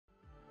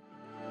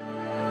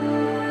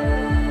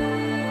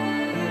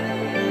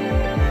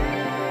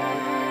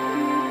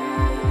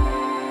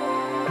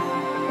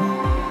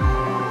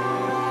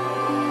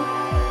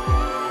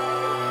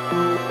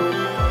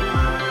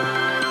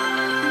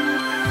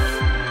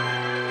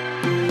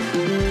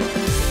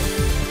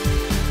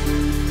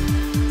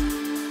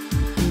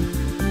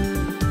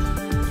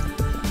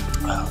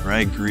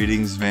right,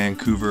 greetings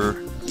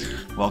Vancouver.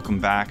 Welcome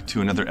back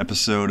to another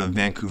episode of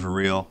Vancouver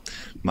Real.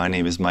 My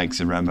name is Mike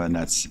Zaremba, and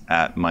that's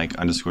at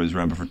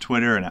Mike_Zaremba for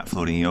Twitter and at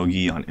Floating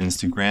Yogi on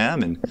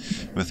Instagram.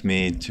 And with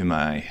me to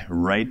my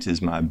right is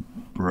my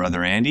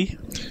brother Andy.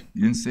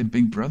 You didn't say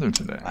big brother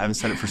today. I haven't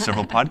said it for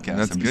several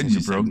podcasts. That's good.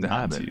 You broke the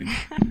habit.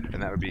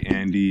 And that would be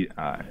Andy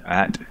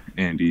at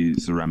Andy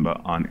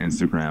Zaremba on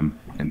Instagram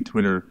and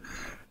Twitter.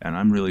 And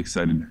I'm really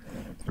excited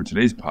for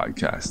today's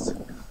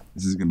podcast.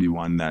 This is going to be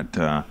one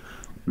that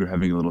we were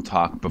having a little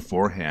talk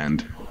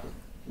beforehand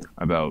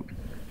about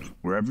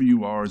wherever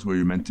you are is where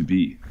you're meant to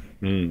be.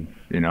 You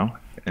know?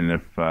 And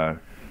if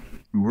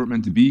we weren't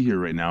meant to be here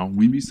right now,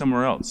 we'd be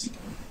somewhere else.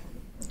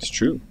 It's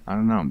true. I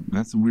don't know.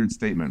 That's a weird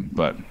statement,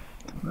 but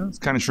it's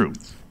kind of true.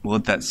 We'll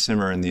let that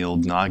simmer in the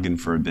old noggin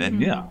for a bit.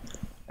 Yeah.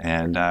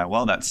 And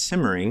while that's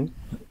simmering,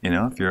 you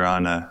know, if you're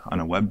on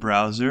a web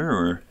browser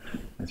or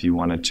if you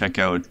want to check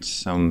out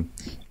some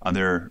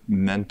other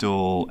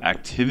mental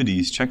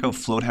activities, check out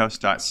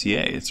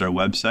floathouse.ca. It's our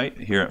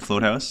website here at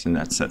Floathouse, and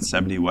that's at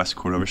 70 West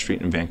Cordova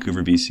Street in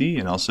Vancouver, BC,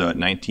 and also at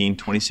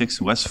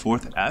 1926 West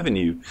 4th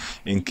Avenue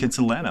in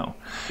Kitsilano.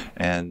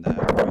 And we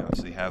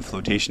obviously have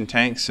flotation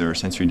tanks or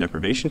sensory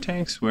deprivation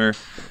tanks where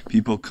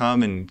people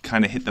come and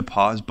kind of hit the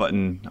pause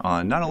button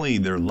on not only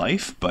their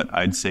life, but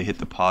I'd say hit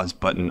the pause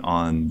button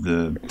on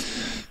the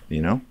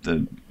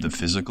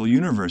physical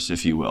universe,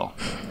 if you will.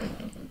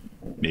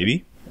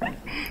 Maybe.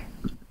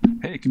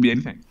 Hey, it can be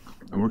anything.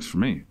 It works for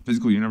me.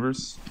 Physical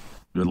universe,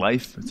 your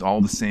life, it's all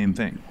the same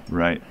thing.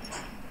 Right.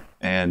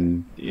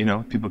 And, you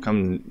know, people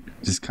come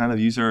just kind of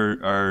use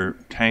our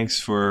tanks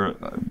for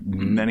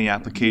many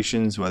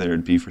applications, whether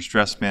it be for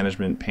stress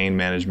management, pain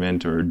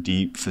management, or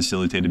deep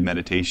facilitated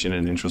meditation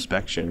and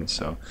introspection.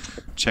 So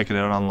check it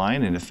out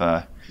online. And if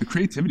the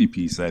creativity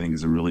piece, I think,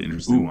 is a really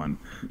interesting one.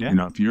 Yeah. You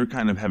know, if you're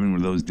kind of having one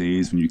of those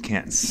days when you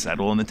can't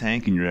settle in the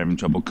tank and you're having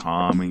trouble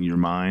calming your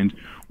mind,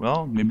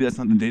 well, maybe that's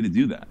not the day to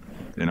do that.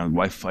 You know,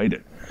 why fight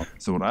it?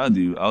 So what I'll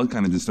do, I'll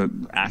kind of just start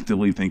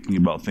actively thinking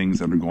about things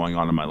that are going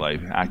on in my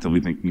life, actively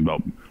thinking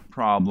about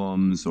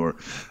problems or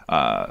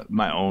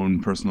my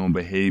own personal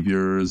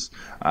behaviors.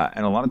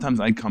 And a lot of times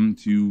I come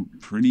to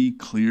pretty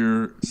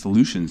clear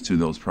solutions to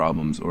those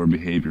problems or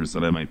behaviors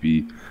that I might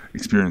be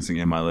experiencing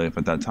in my life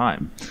at that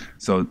time.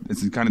 So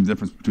it's the kind of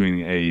difference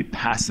between a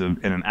passive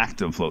and an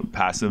active float.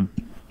 Passive,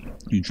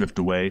 you drift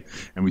away.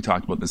 And we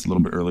talked about this a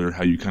little bit earlier,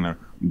 how you kind of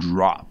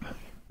drop.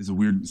 There's a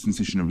weird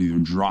sensation of either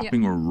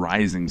dropping or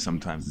rising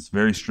sometimes. It's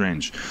very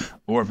strange.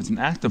 Or if it's an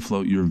active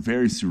float, you're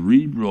very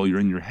cerebral,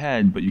 you're in your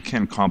head, but you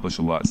can accomplish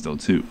a lot still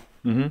too.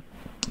 Mm-hmm.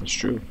 That's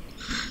true.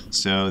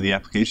 So the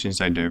applications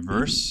are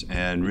diverse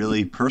and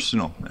really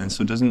personal. And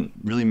so it doesn't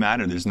really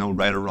matter. There's no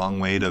right or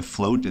wrong way to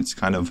float. It's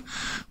kind of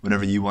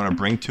whatever you want to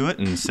bring to it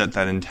and set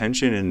that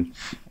intention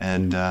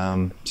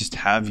and just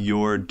have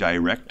your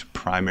direct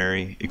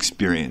primary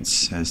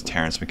experience, as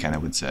Terence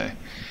McKenna would say.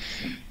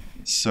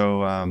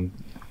 So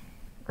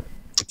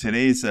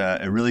today's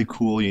a really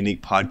cool,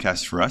 unique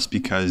podcast for us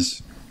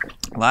because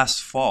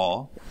last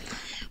fall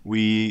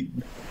we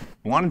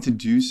wanted to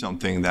do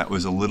something that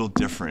was a little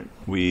different.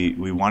 We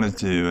wanted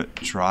to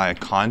try a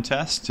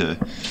contest to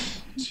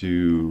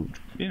you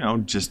know,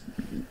 just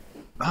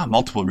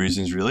multiple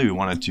reasons really. We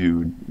wanted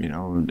to, you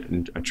know,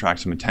 attract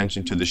some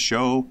attention to the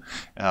show,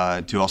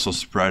 to also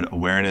spread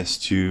awareness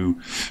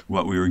to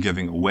what we were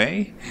giving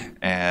away,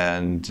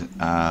 and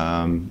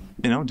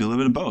you know, do a little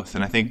bit of both.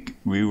 And I think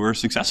we were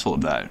successful at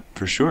that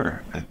for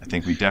sure. I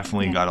think we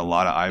definitely got a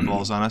lot of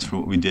eyeballs on us for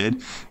what we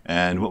did.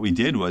 And what we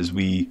did was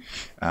we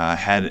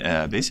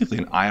had basically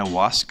an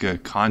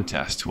ayahuasca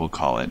contest, we'll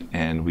call it.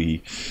 And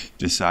we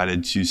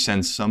decided to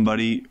send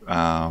somebody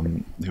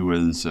who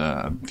was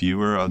a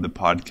viewer of the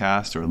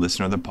podcast or a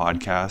listener of the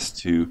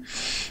podcast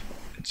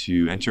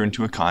to enter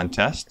into a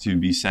contest to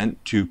be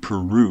sent to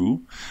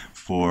Peru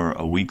for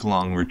a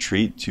week-long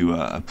retreat to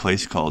a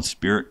place called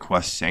Spirit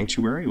Quest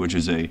Sanctuary, which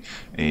is it's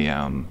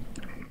an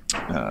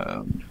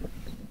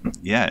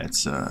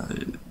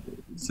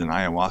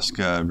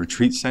ayahuasca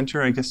retreat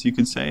center, I guess you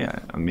could say.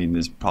 I mean,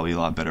 there's probably a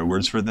lot better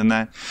words for it than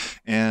that.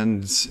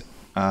 And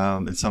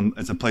it's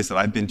a place that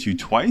I've been to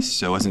twice,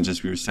 so it wasn't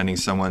just we were sending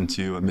someone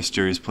to a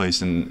mysterious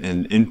place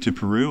into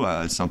Peru.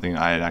 It's something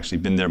I had actually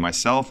been there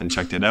myself and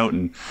checked it out,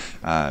 and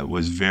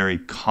was very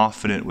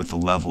confident with the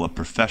level of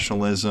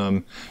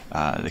professionalism,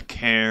 the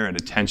care and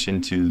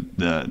attention to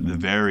the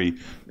very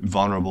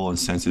vulnerable and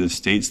sensitive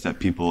states that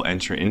people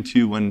enter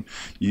into when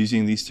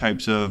using these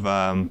types of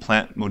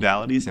plant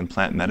modalities and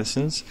plant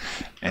medicines.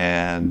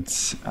 And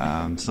so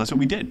that's what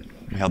we did.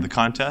 We held the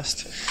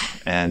contest,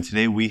 and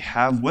today we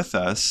have with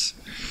us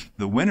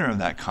the winner of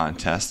that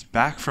contest,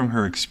 back from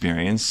her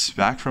experience,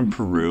 back from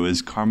Peru,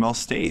 is Carmel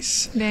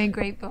Stoesz. Very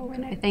grateful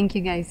winner. Thank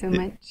you guys so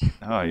much.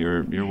 Oh,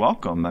 you're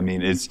welcome. I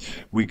mean,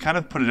 we kind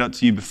of put it out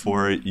to you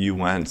before you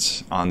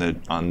went on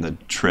the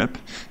trip.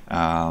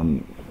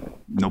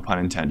 No pun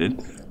intended,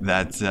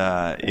 that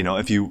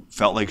if you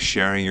felt like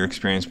sharing your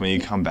experience when you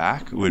come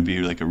back, it would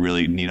be like a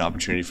really neat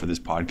opportunity for this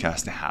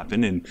podcast to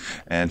happen.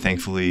 And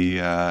thankfully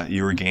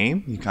you were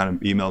game. You kind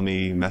of emailed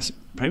me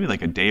probably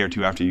like a day or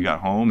two after you got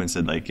home and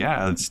said like,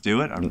 yeah, let's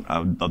do it. I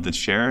would love to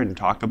share and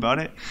talk about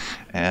it.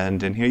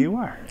 And here you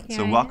are.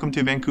 So welcome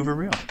to Vancouver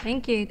Real.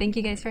 Thank you. Thank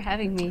you guys for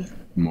having me.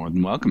 More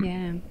than welcome.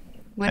 Yeah.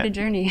 What a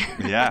journey.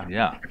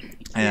 Yeah.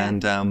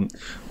 And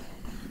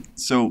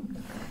so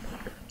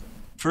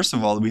first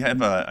of all, we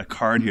have a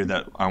card here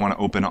that I want to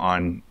open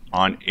on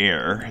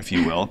air, if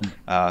you will,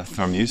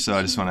 from you. So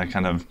I just want to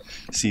kind of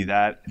see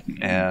that.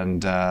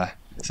 And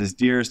it says,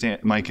 "Dearest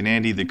Mike and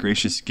Andy, the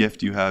gracious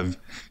gift you have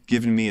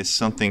given me is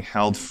something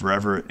held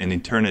forever in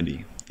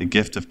eternity. The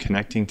gift of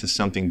connecting to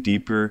something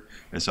deeper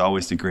is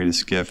always the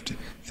greatest gift.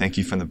 Thank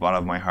you from the bottom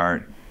of my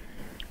heart.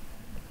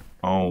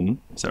 Om."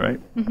 Is that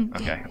right? Mm-hmm.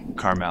 Okay.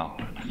 Carmel.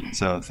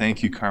 So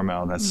thank you,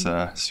 Carmel. That's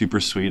super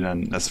sweet,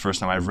 and that's the first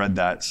time I've read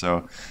that.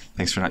 So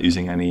thanks for not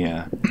using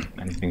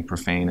anything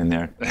profane in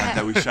there. Not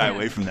that we shy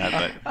away from that,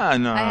 but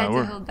no, I had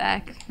to hold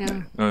back.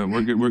 Yeah.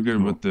 We're good. We're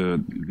good with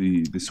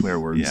the swear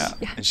words. Yeah.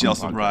 And she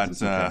also brought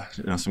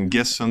some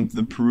gifts from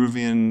the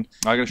Peruvian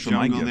I gotta show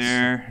my jungle gifts.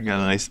 there. You got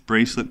a nice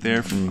bracelet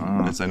there from,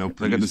 as I know,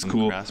 I got this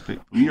cool.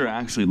 We are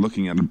actually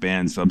looking at a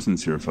banned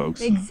substance here,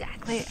 folks.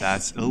 Exactly.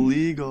 That's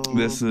illegal.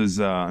 This is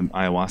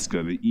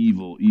ayahuasca, the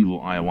evil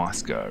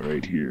ayahuasca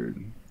right here.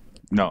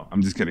 No,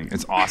 I'm just kidding.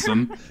 It's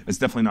awesome. It's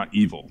definitely not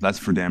evil. That's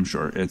for damn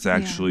sure. It's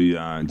actually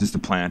just a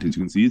plant. As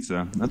you can see,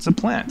 that's a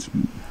plant.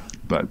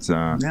 But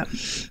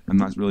I'm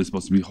not really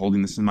supposed to be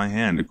holding this in my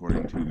hand,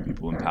 according to the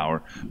people in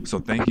power. So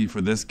thank you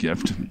for this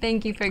gift.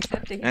 Thank you for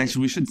accepting it.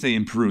 Actually, we should say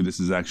in Peru, this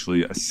is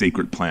actually a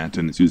sacred plant,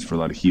 and it's used for a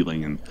lot of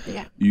healing. And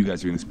you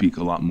guys are going to speak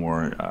a lot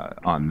more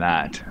on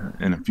that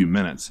in a few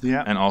minutes.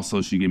 Yeah. And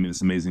also, she gave me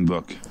this amazing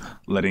book,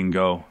 Letting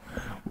Go,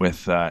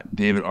 with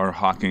David R.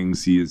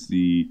 Hawkins. He is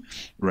the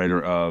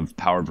writer of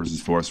Power versus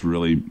Force,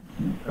 really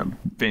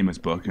famous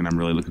book, and I'm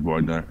really looking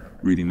forward to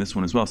reading this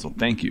one as well. So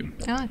thank you.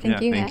 Oh,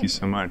 thank you. Thank you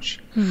so much.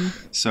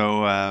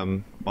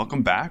 So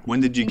welcome back. When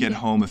did you get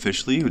home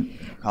officially?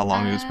 How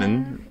long has it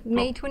been?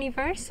 May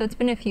 21st, so it's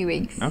been a few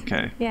weeks.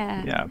 Okay.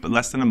 Yeah. Yeah, but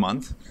less than a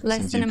month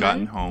since you've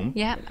gotten home.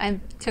 Yeah, I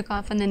took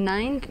off on the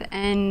 9th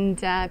and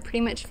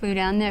pretty much flew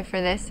down there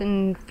for this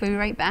and flew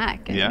right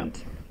back.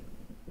 And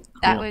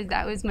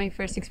that was my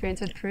first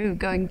experience with Peru,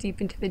 going deep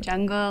into the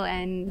jungle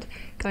and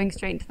going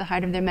straight into the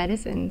heart of their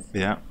medicines.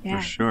 Yeah,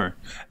 for sure.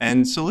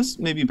 And so let's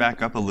maybe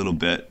back up a little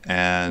bit.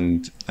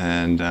 And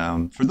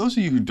for those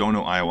of you who don't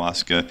know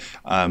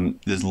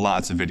ayahuasca, there's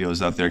lots of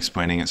videos out there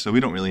explaining it. So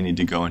we don't really need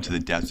to go into the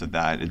depths of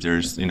that.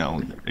 There's, it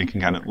can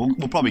kind of,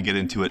 we'll probably get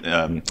into it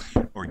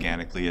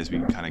organically as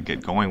we kind of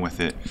get going with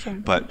it. Sure.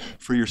 But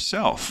for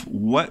yourself,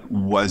 what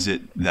was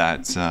it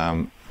that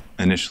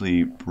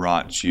initially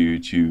brought you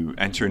to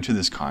enter into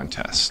this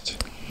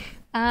contest?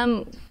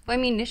 Well, I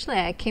mean, initially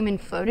I came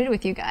and floated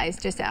with you guys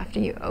just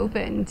after you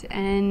opened,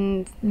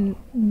 and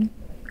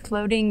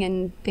floating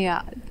and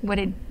what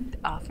it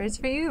offers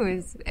for you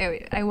is,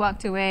 I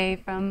walked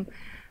away from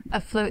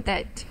a float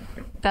that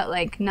felt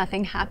like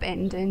nothing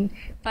happened, and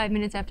 5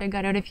 minutes after I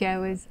got out of here, I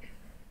was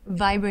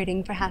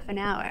vibrating for half an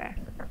hour,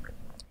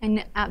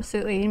 and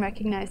absolutely didn't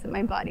recognize that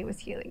my body was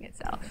healing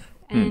itself.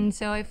 And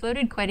so I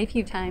floated quite a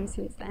few times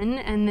since then,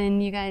 and then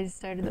you guys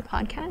started the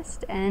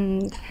podcast,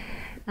 and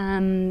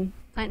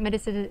plant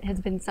medicine has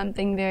been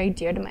something very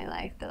dear to my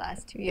life the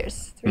last 2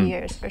 years, 3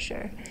 years for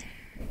sure.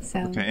 So.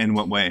 Okay, in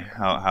what way?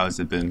 How has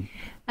it been?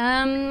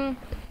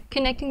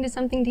 Connecting to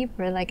something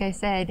deeper, like I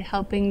said,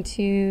 helping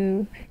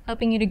you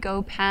to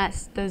go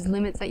past those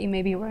limits that you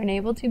maybe weren't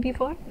able to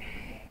before,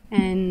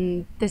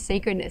 and the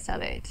sacredness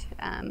of it.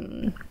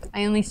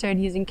 I only started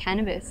using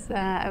cannabis,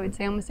 I would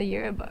say almost a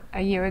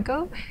year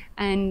ago,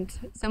 and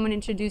someone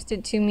introduced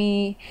it to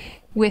me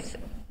with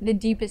the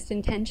deepest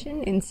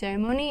intention in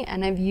ceremony,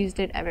 and I've used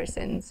it ever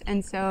since.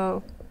 And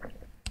so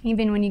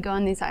even when you go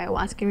on these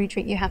ayahuasca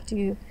retreat, you have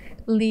to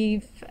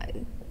leave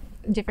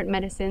different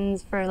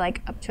medicines for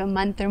like up to a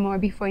month or more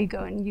before you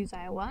go and use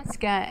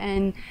ayahuasca.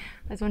 And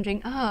I was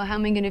wondering, how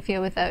am I going to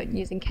feel without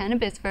using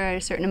cannabis for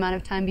a certain amount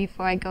of time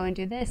before I go and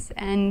do this?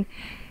 And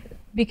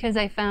because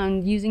I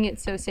found using it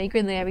so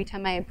sacredly, every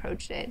time I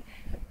approached it,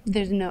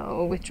 there's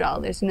no withdrawal,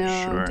 there's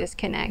no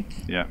disconnect.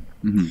 Yeah.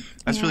 Mm-hmm.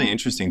 That's really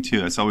interesting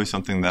too. That's always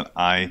something that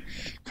I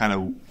kind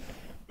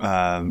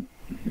of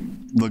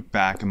look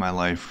back in my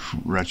life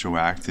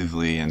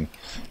retroactively and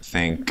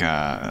think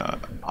how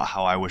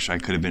I wish I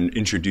could have been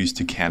introduced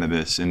to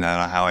cannabis, and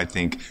how I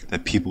think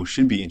that people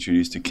should be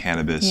introduced to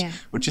cannabis,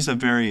 which is a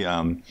very,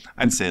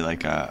 I'd say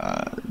like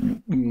a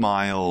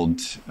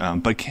mild,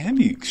 but can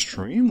be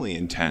extremely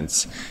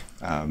intense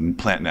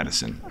plant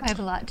medicine. I have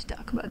a lot to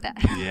talk about that.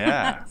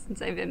 Yeah.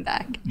 Since I've been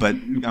back. But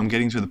I'm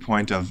getting to the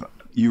point of,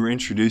 you were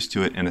introduced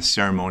to it in a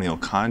ceremonial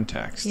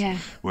context,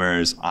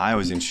 whereas I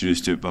was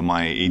introduced to it by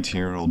my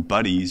 18-year-old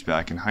buddies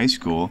back in high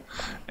school,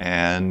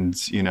 and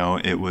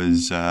it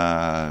was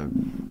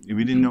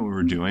we didn't know what we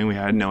were doing. We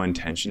had no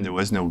intention. There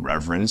was no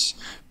reverence.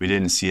 We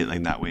didn't see it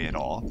like that way at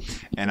all.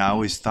 And I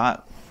always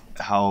thought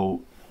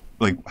how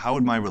like, how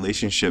would my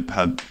relationship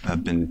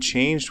have been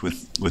changed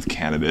with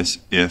cannabis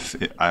if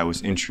I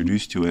was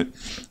introduced to it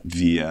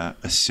via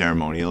a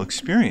ceremonial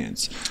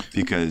experience?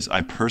 Because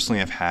I personally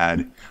have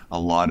had a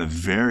lot of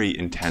very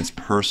intense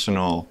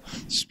personal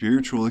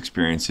spiritual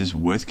experiences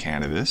with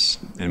cannabis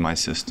in my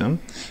system,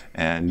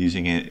 and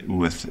using it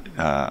with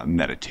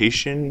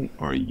meditation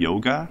or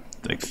yoga,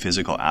 like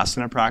physical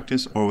asana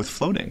practice, or with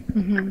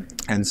floating.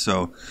 And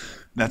so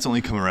that's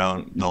only come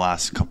around the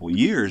last couple of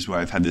years where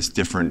I've had this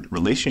different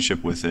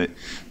relationship with it.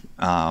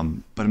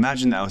 But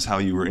imagine that was how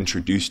you were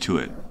introduced to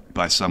it,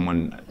 by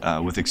someone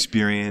with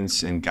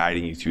experience and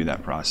guiding you through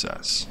that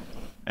process.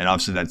 And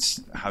obviously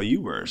that's how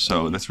you were.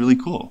 So that's really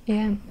cool.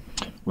 Yeah.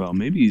 Well,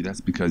 maybe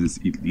that's because it's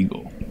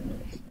illegal.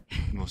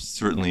 Most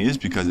certainly is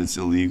because it's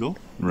illegal,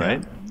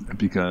 right?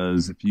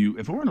 Because if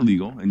it weren't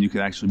illegal and you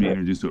could actually be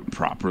introduced to it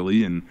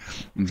properly and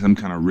in some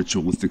kind of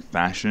ritualistic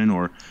fashion,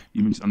 or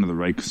even just under the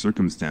right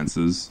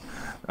circumstances,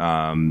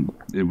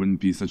 it wouldn't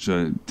be such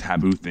a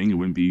taboo thing. It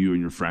wouldn't be you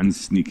and your friends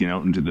sneaking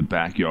out into the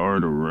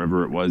backyard or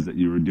wherever it was that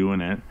you were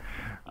doing it.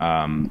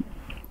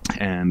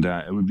 And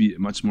it would be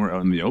much more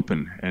out in the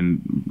open,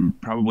 and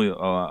probably a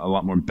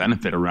lot more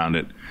benefit around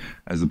it,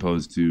 as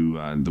opposed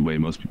to the way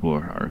most people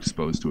are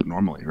exposed to it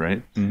normally,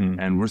 right?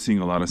 And we're seeing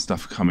a lot of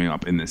stuff coming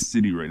up in this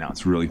city right now.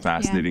 It's really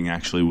fascinating,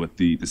 actually, with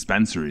the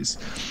dispensaries.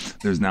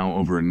 There's now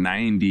over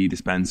 90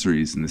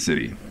 dispensaries in the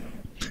city.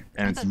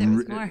 And I thought there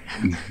was more.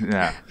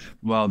 Yeah.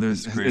 Well,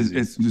 there's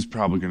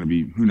probably going to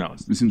be, who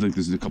knows? It seems like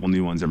there's a couple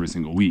new ones every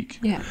single week.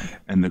 Yeah.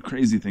 And the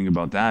crazy thing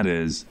about that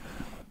is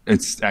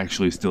it's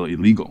actually still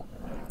illegal.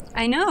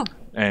 I know.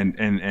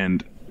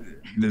 And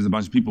there's a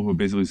bunch of people who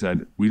basically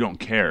said, we don't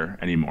care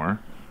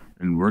anymore,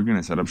 and we're going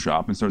to set up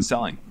shop and start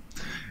selling.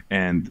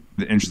 And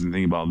the interesting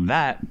thing about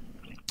that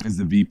is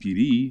the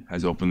VPD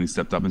has openly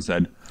stepped up and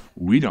said,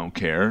 we don't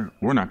care,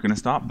 we're not going to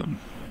stop them.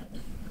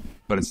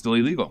 But it's still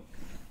illegal.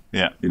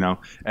 Yeah. You know,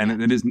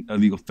 and it is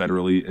illegal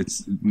federally.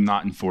 It's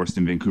not enforced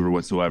in Vancouver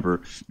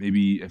whatsoever.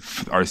 Maybe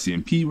if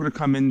RCMP were to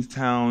come into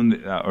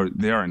town, or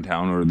they are in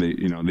town, or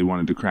they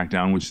wanted to crack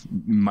down, which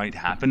might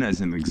happen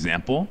as an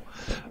example,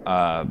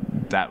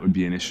 that would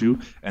be an issue.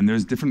 And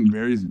there's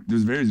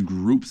various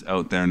groups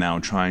out there now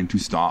trying to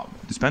stop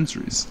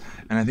dispensaries,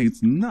 and I think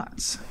it's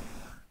nuts.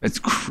 It's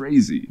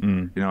crazy.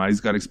 You know, I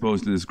just got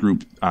exposed to this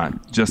group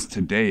just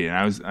today,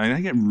 and I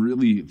get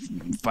really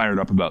fired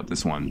up about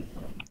this one.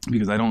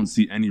 Because I don't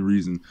see any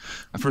reason.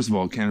 First of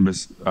all,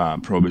 cannabis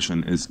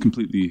prohibition is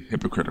completely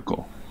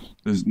hypocritical.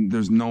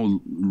 There's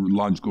no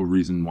logical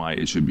reason why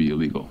it should be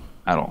illegal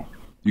at all.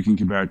 You can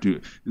compare it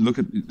to, look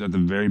at the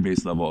very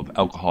base level of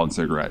alcohol and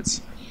cigarettes.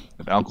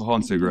 If alcohol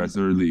and cigarettes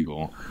are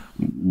illegal,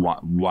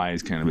 why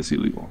is cannabis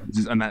illegal?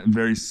 Just on that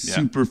very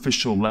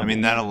superficial level. I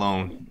mean, that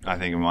alone, I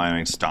think, in my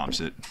mind, stomps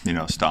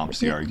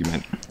the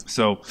argument.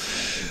 So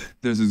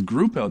there's this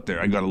group out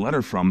there. I got a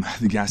letter from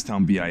the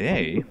Gastown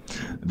BIA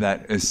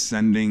that is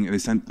they're going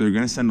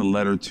to send a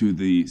letter to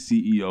the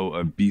CEO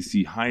of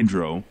BC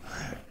Hydro,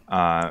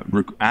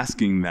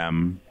 asking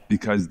them,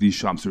 because these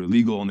shops are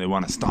illegal and they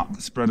want to stop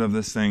the spread of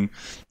this thing,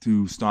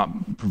 to stop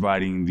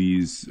providing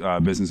these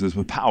businesses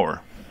with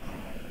power.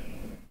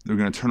 They're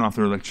going to turn off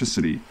their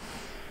electricity.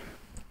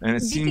 And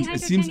it seems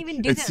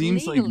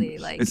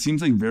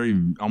like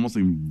very almost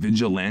like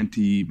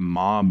vigilante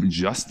mob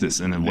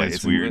justice in a way.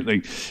 It's weird.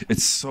 Like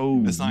it's so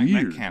weird.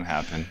 That can't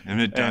happen. And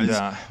if it does,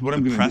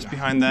 the press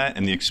behind that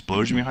and the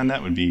explosion behind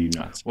that would be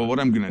nuts. Well, what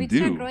I'm going to do?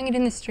 Start growing it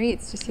in the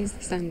streets. Just use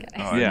the sun, guys.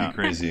 Oh, that'd be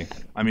crazy.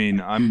 I mean,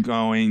 I'm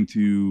going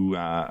to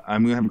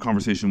have a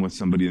conversation with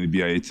somebody in the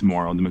BIA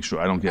tomorrow to make sure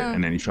I don't get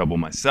in any trouble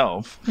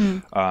myself.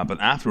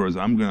 But afterwards,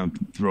 I'm going to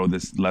throw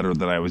this letter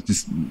that I was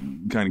just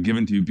kind of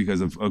given to you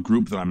because of a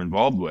group that I'm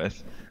involved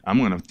with. I'm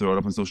going to throw it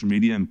up on social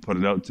media and put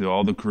it out to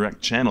all the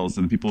correct channels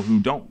to the people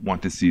who don't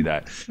want to see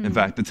that. In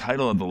fact, the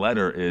title of the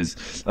letter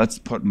is, let's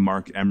put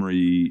Mark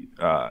Emery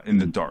in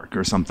the dark,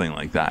 or something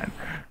like that,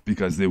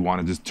 because they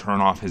want to just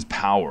turn off his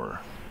power.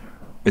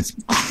 It's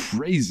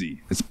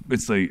crazy.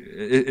 It's like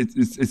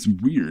it's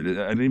weird.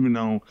 I don't even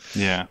know.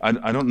 Yeah.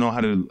 I don't know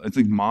how to. It's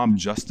like mob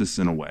justice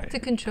in a way. It's a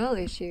control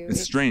issue.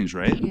 It's strange,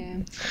 right? Yeah.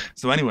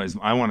 So, anyways,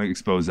 I want to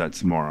expose that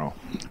tomorrow,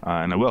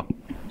 and I will.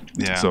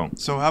 Yeah.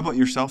 So how about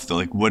yourself though?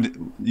 Like, what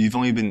you've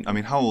only been? I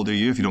mean, how old are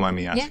you, if you don't mind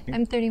me asking? Yeah,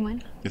 I'm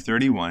 31. You're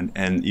 31,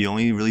 and you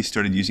only really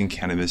started using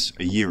cannabis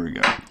a year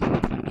ago.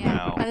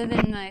 Yeah. Other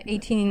than the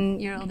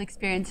 18-year-old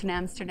experience in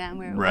Amsterdam,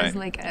 where it was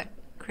like a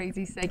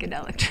crazy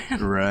psychedelic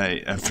trip.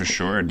 Right, for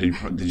sure. Did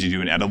you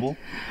do an edible?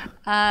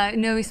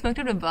 No, we smoked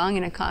out a bong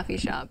in a coffee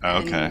shop.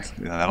 Okay,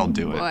 that'll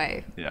do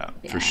it. Yeah,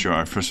 for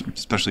sure.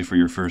 Especially for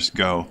your first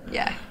go.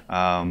 Yeah.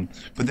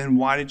 But then,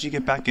 why did you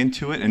get back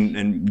into it,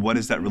 and what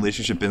has that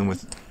relationship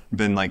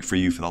been like for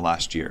you for the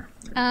last year?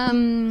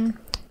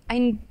 I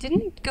I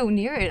didn't go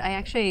near it. I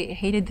actually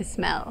hated the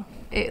smell.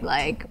 It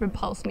like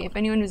repulsed me. If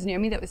anyone was near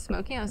me that was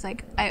smoking, I was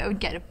like, I would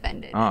get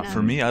offended.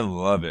 For me, I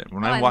love it.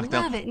 When I walk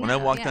down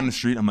the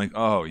street, I'm like,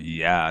 oh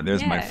yeah,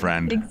 there's my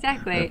friend.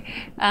 Exactly.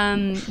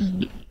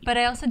 But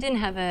I also didn't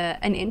have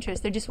an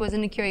interest. There just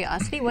wasn't a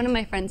curiosity. One of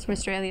my friends from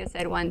Australia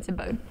said once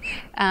about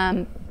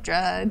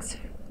drugs,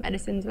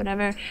 medicines,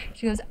 whatever.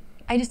 She goes,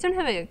 I just don't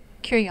have a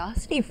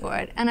curiosity for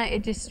it. And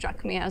it just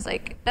struck me. I was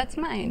like, that's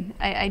mine.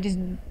 I just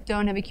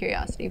don't have a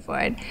curiosity for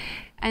it.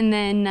 And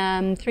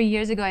then 3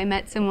 years ago, I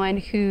met someone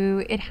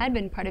who it had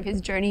been part of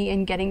his journey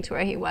in getting to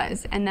where he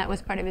was. And that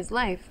was part of his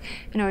life.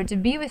 In order to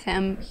be with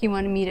him, he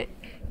wanted me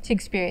to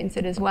experience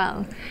it as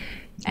well.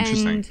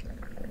 Interesting.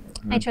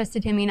 And I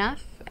trusted him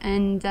enough.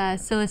 And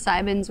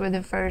psilocybins were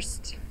the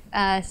first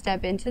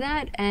step into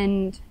that.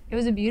 And it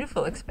was a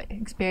beautiful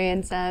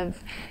experience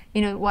of,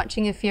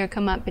 watching a fear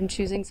come up and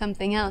choosing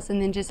something else,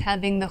 and then just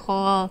having the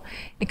whole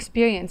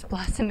experience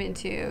blossom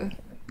into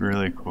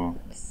really cool.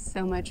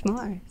 So much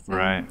more. So,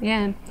 right.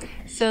 Yeah.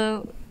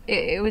 So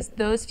it was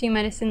those few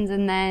medicines,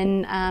 and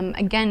then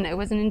again, it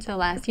wasn't until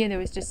last year there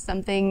was just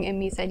something in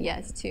me said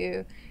yes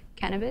to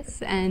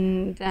cannabis,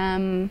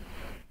 and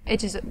it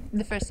just,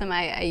 the first time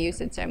I used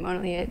it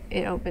ceremonially,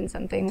 it opened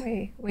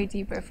something way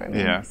deeper for me.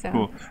 Yeah, so.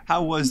 Cool.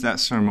 How was that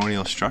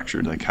ceremonial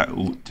structured? Like,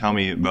 tell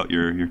me about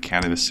your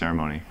cannabis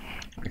ceremony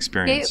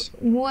experience.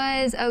 It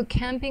was out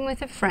camping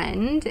with a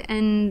friend,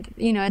 and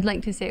I'd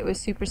like to say it was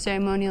super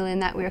ceremonial in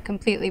that we were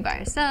completely by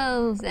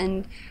ourselves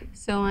and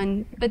so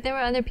on. But there were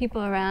other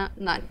people around,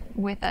 not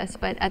with us,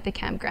 but at the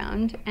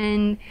campground,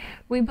 and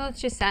we both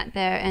just sat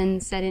there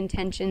and set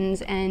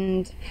intentions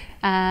and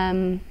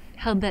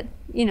held that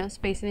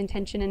space of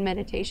intention and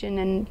meditation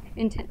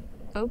and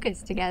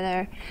focus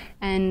together,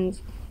 and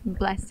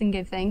blessed and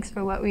give thanks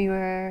for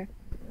whatever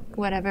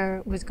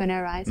was going to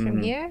arise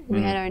from here.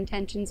 We had our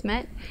intentions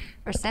met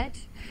or set,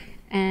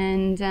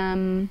 and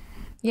I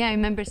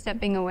remember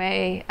stepping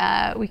away.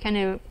 We kind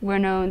of were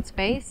in our own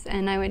space,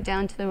 and I went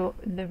down to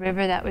the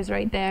river that was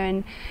right there,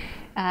 and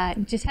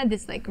just had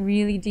this like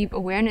really deep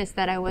awareness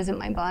that I wasn't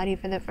my body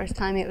for the first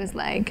time. It was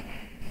like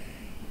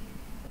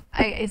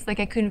it's like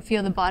I couldn't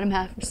feel the bottom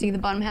half or see the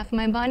bottom half of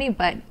my body,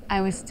 but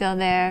I was still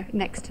there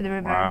next to the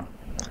river. Wow.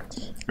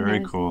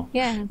 Very cool.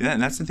 Yeah.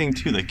 And that's the thing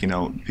too. Like,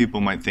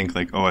 people might think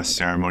like, oh, a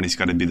ceremony's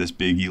got to be this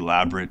big,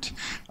 elaborate,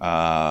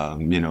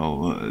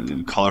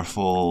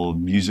 colorful,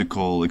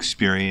 musical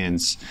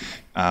experience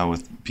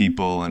with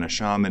people and a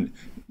shaman.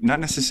 Not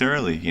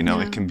necessarily.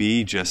 It can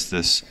be just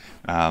this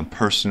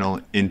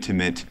personal,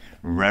 intimate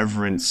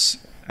reverence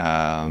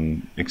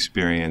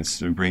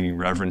experience, bringing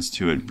reverence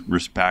to it,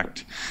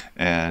 respect,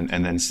 and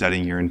then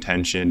setting your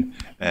intention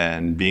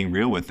and being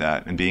real with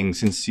that and being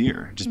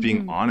sincere, just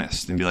being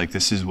honest and be like,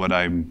 this is what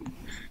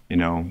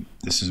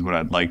this is what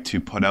I'd like to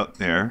put out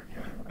there.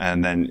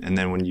 And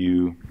then when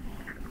you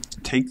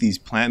take these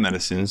plant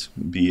medicines,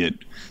 be it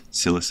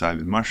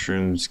psilocybin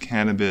mushrooms,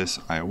 cannabis,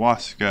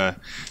 ayahuasca,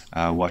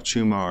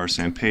 wachuma or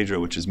San Pedro,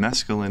 which is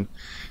mescaline,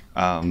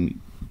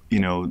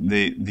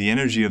 the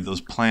energy of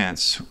those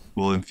plants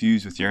will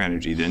infuse with your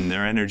energy. Then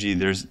their energy,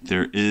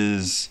 there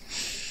is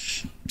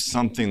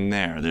something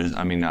there.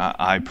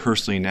 I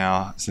personally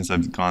now, since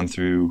I've gone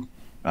through,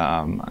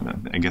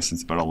 I guess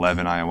it's about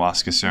 11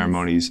 ayahuasca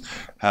ceremonies,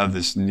 have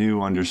this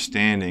new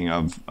understanding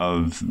of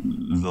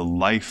the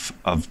life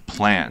of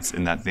plants,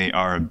 and that they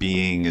are a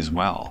being as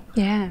well.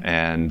 Yeah.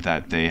 And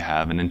that they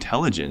have an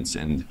intelligence.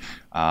 And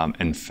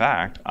in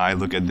fact, I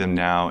look at them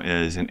now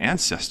as an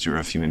ancestor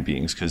of human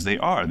beings, because they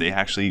are.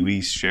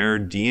 We share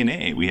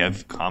DNA. We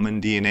have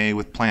common DNA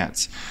with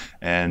plants.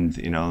 And,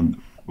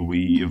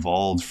 we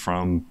evolved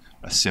from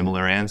a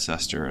similar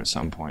ancestor at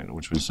some point,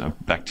 which was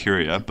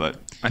bacteria. But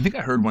I think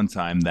I heard one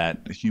time that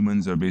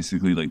humans are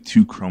basically like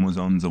 2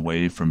 chromosomes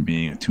away from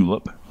being a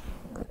tulip.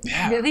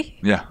 Yeah. Really?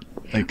 Yeah.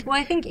 Well,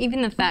 I think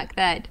even the fact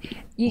that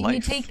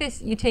you take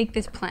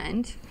this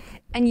plant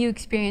and you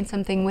experience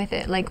something with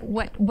it, like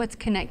what's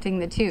connecting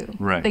the two?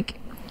 Right. Like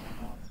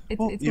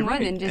it's more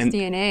than just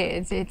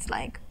DNA. It's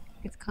like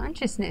it's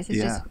consciousness.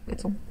 It's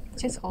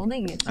just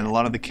holding it. And a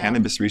lot of the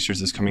cannabis research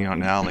that's coming out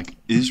now, like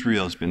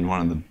Israel has been one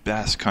of the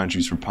best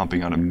countries for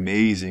pumping out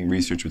amazing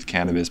research with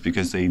cannabis,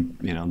 because they're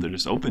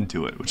just open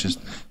to it, which is,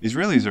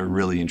 Israelis are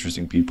really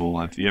interesting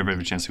people. If you ever have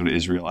a chance to go to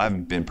Israel, I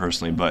haven't been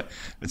personally, but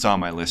it's on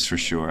my list for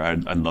sure.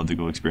 I'd love to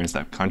go experience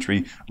that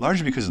country,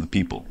 largely because of the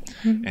people.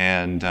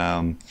 And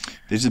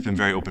they've just been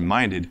very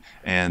open-minded,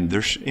 and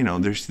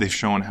they've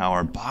shown how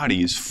our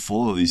body is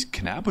full of these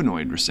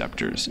cannabinoid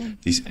receptors,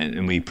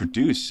 and we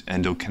produce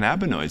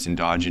endocannabinoids,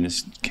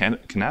 endogenous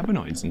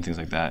cannabinoids and things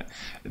like that,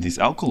 these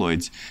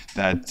alkaloids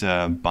that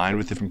bind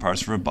with different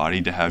parts of our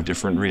body to have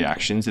different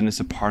reactions, and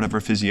it's a part of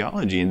our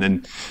physiology. And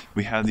then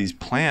we have these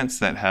plants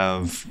that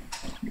have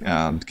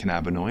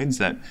cannabinoids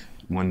that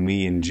when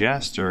we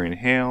ingest or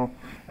inhale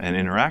and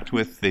interact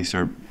with, they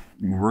start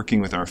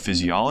working with our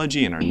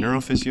physiology and our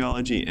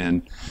neurophysiology,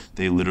 and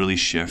they literally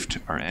shift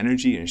our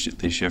energy, and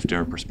they shift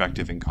our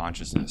perspective and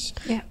consciousness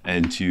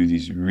into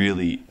these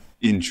really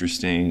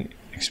interesting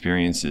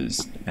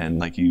experiences. And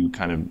like you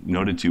kind of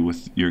noted to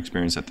with your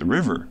experience at the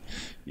river,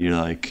 you're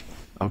like,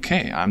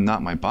 okay, I'm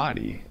not my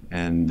body.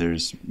 And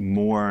there's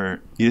more,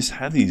 you just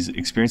have these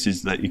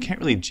experiences that you can't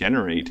really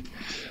generate,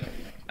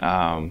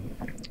 well,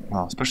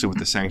 especially with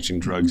the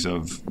sanctioned drugs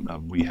of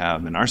we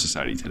have in our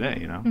society today,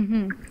 you know?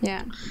 Mm-hmm.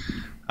 Yeah.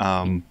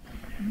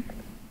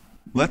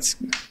 Let's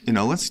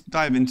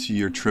dive into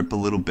your trip a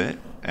little bit.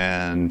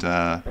 And,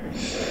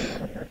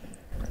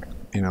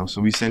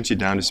 so we sent you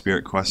down to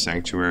Spirit Quest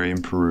Sanctuary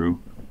in Peru.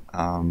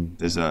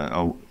 There's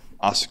a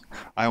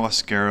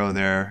ayahuasquero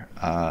there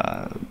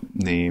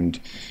named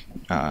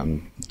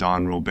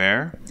Don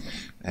Robert,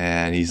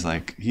 and he's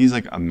like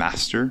a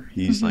master.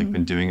 He's like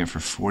been doing it for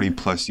 40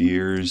 plus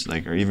years,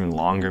 like, or even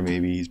longer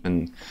maybe. He's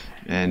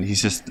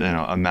just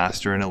a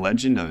master and a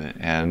legend of it.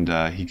 And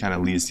he kind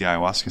of leads the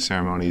ayahuasca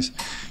ceremonies.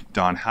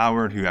 Don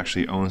Howard, who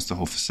actually owns the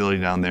whole facility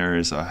down there,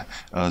 is a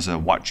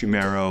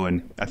Huachumero,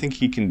 and I think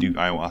he can do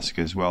ayahuasca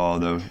as well,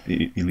 although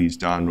he leads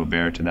Don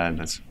Robert to that.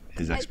 That's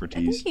his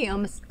expertise. I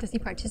think does he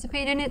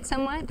participate in it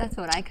somewhat? That's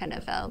what I kind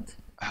of felt.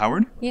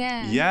 Howard?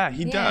 Yeah. Yeah,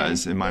 he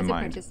does in my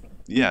mind.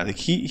 Yeah, like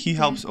he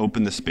helps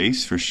open the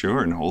space for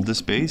sure and hold the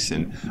space,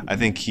 and I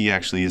think he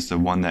actually is the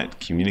one that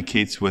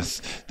communicates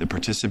with the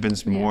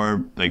participants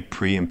more like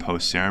pre and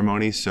post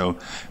ceremony. So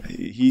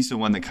he's the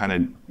one that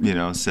kind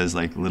of says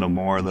like a little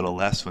more, a little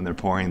less when they're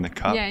pouring the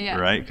cup,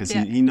 right? Because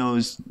he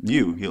knows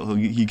you.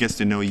 He gets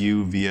to know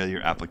you via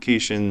your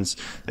applications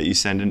that you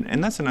send in,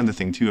 and that's another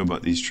thing too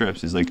about these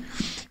trips is like,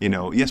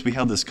 yes, we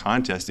held this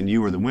contest and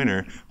you were the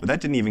winner, but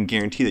that didn't even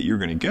guarantee that you were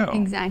going to go.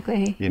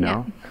 Exactly.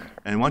 Yeah.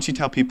 And why don't you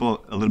tell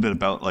people a little bit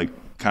about like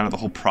kind of the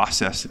whole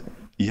process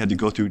you had to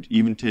go through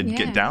even to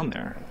get down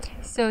there?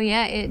 So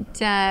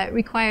it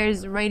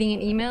requires writing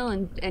an email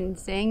and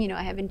saying,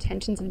 I have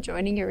intentions of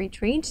joining your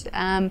retreat.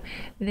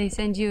 They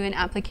send you an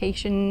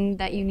application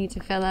that you need to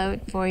fill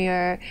out for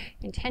your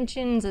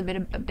intentions, a bit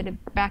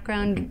of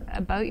background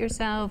about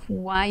yourself,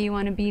 why you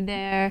want to be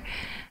there,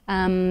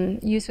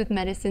 use with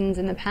medicines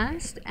in the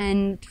past,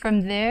 and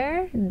from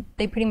there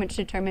they pretty much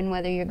determine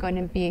whether you're going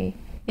to be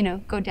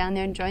go down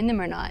there and join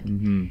them or not.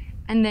 Mm-hmm.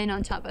 And then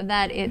on top of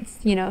that, it's,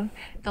 the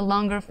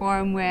longer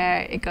form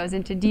where it goes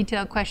into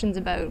detailed questions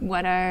about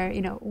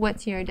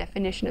what's your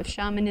definition of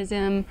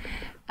shamanism,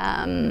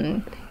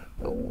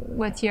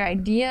 what's your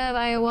idea of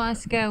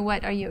ayahuasca,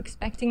 what are you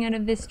expecting out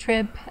of this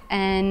trip,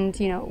 and,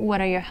 what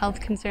are your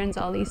health concerns,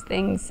 all these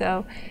things.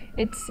 So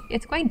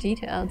it's quite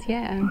detailed,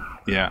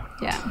 Yeah.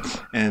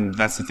 And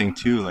that's the thing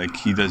too, like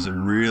he does a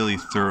really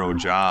thorough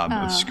job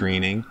of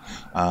screening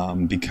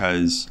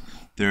because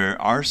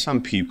there are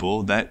some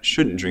people that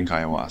shouldn't drink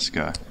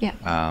ayahuasca,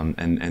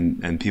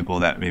 and people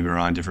that maybe are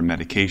on different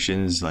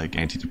medications like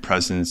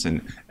antidepressants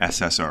and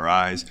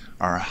SSRIs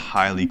are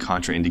highly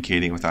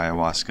contraindicating with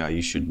ayahuasca.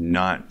 You should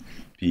not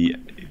be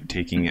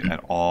taking it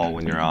at all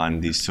when you're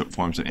on these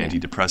forms of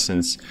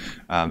antidepressants.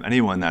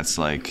 Anyone that's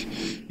like,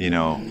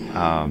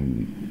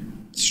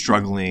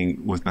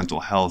 struggling with mental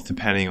health,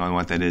 depending on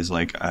what that is,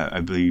 like I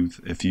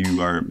believe if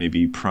you are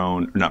maybe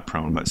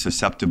but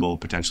susceptible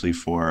potentially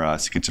for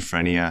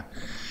schizophrenia,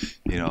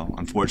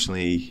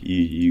 unfortunately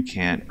you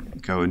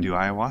can't go and do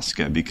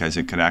ayahuasca because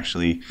it could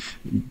actually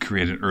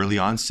create an early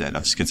onset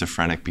of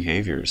schizophrenic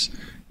behaviors,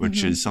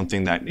 which is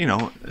something that,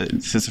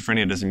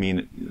 schizophrenia doesn't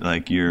mean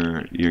like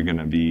you're going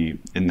to be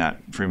in that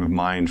frame of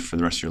mind for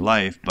the rest of your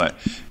life, but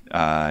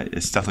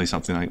it's definitely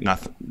something like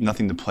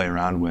nothing to play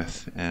around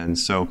with. And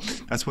so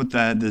that's what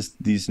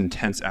these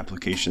intense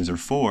applications are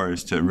for,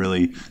 is to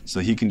really, so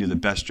he can do the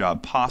best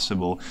job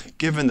possible,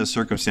 given the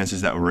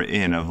circumstances that we're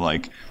in of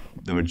like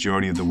the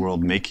majority of the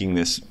world making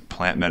this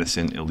plant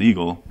medicine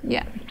illegal.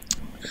 Yeah.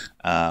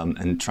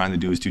 And trying to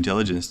do his due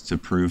diligence to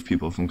prove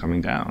people from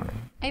coming down.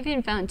 I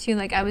even found too,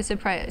 like I was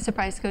surprised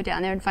to go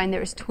down there and find there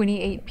was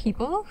 28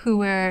 people who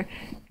were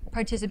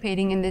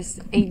participating in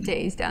this 8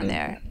 days down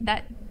there.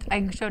 That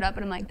I showed up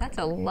and I'm like, that's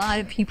a lot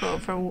of people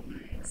for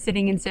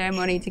sitting in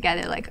ceremony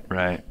together. Like,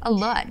 a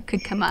lot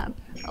could come up.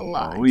 A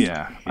lot. Oh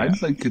yeah.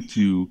 I'd like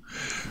to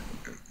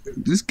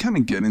just kind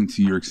of get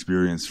into your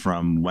experience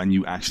from when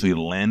you actually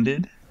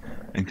landed,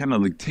 and kind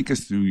of like take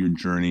us through your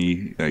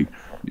journey. Like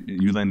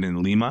you landed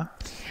in Lima.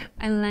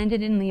 I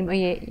landed in Lima.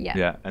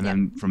 Yeah. And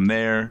then from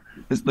there,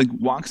 just like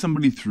walk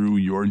somebody through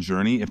your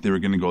journey if they were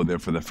going to go there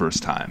for the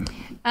first time.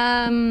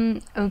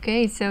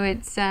 Okay, so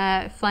it's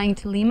flying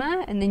to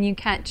Lima, and then you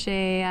catch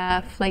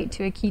a flight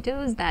to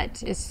Iquitos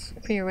that is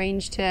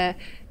prearranged to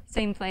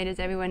same flight as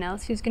everyone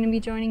else who's going to be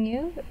joining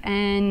you.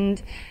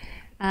 And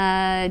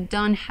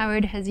Don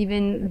Howard has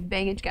even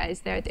baggage guys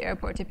there at the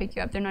airport to pick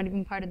you up. They're not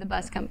even part of the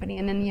bus company.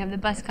 And then you have the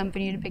bus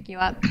company to pick you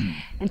up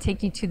and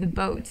take you to the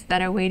boats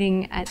that are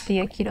waiting at the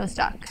Iquitos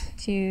dock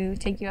to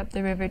take you up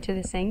the river to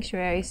the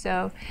sanctuary.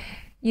 So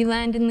You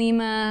land in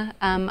Lima.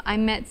 I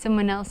met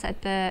someone else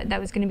that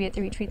was going to be at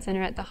the retreat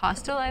center at the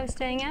hostel I was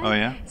staying at. Oh,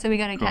 yeah? So we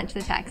got to catch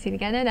the taxi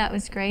together. That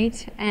was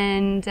great,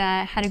 and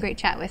had a great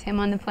chat with him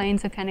on the plane.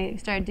 So kind of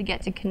started to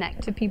get to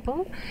connect to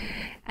people,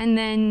 and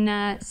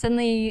then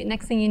suddenly,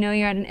 next thing you know,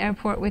 you're at an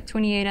airport with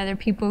 28 other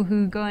people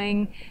who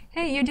going,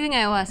 "Hey, you're doing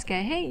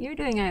ayahuasca. Hey, you're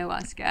doing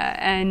ayahuasca,"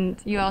 and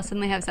you all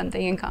suddenly have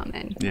something in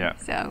common. Yeah.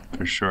 So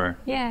For sure.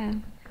 yeah.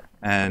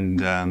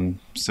 And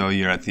so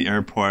you're at the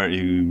airport,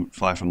 you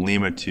fly from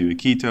Lima to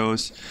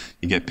Iquitos,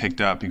 you get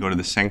picked up, you go to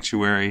the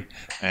sanctuary,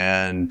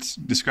 and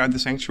describe the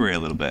sanctuary a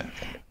little bit.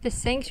 The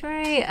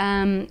sanctuary,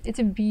 it's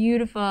a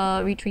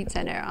beautiful retreat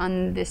center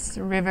on this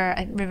river,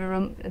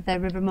 the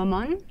River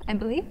Momon, I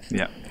believe.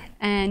 Yeah.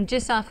 And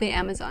just off the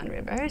Amazon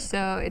River.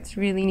 So it's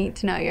really neat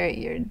to know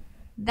you're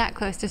that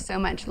close to so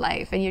much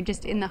life, and you're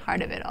just in the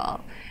heart of it all.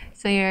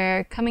 So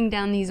you're coming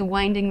down these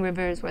winding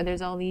rivers where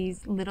there's all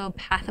these little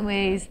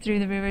pathways through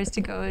the rivers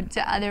to go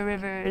to other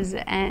rivers,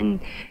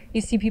 and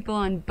you see people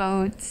on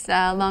boats,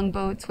 long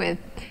boats with,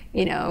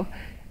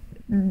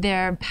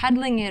 they're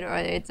paddling it or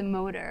it's a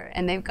motor,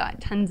 and they've got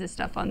tons of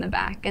stuff on the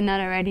back, and that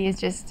already is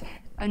just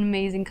an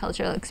amazing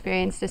cultural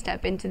experience to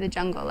step into the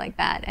jungle like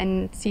that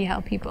and see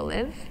how people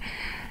live.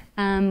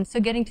 So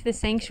getting to the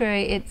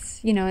sanctuary,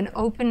 it's an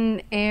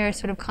open air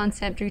sort of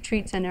concept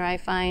retreat center, I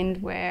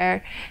find,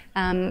 where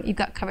you've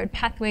got covered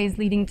pathways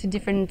leading to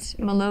different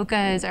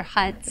malokas or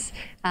huts,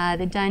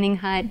 the dining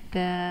hut,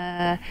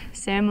 the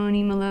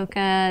ceremony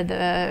maloka,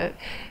 the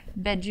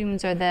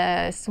bedrooms or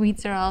the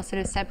suites are all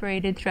sort of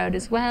separated throughout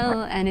as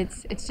well, and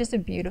it's just a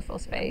beautiful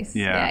space.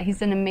 Yeah. He's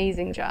done an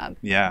amazing job.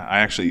 Yeah,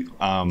 I actually,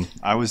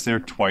 I was there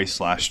twice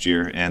last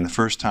year, and the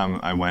first time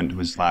I went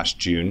was last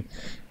June.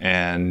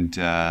 And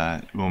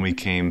when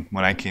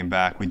I came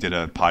back, we did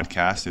a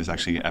podcast. It was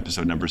actually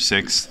episode number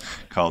 6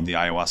 called The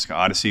Ayahuasca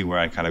Odyssey, where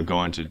I kind of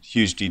go into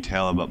huge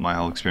detail about my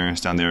whole experience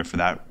down there for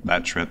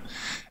that trip.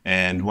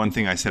 And one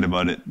thing I said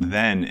about it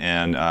then,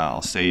 and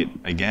I'll say it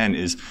again,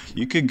 is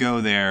you could go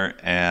there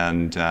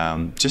and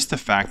just the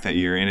fact that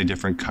you're in a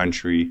different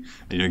country,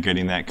 that you're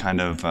getting that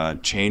kind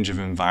of change of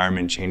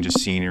environment, change of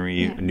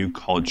scenery, a new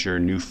culture,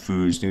 new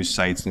foods, new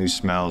sights, new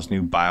smells,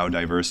 new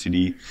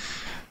biodiversity,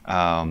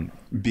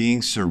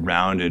 being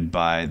surrounded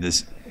by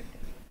this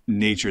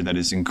nature that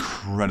is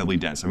incredibly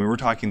dense. I mean, we're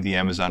talking the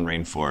Amazon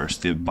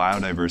rainforest. The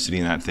biodiversity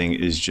in that thing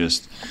is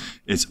just,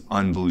 it's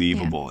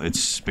unbelievable. Yeah. It's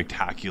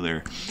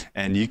spectacular.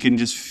 And you can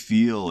just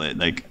feel it.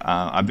 Like,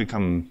 I've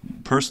become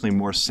personally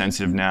more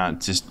sensitive now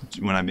just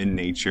when I'm in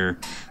nature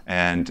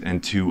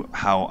and to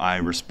how I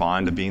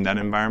respond to being in that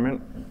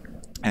environment.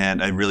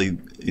 And I really,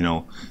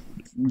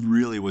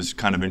 really was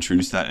kind of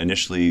introduced to that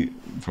initially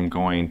from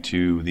going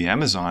to the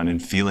Amazon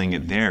and feeling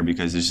it there,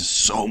 because there's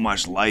just so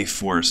much life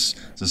force.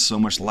 There's so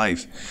much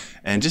life.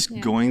 And just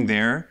going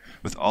there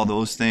with all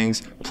those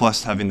things,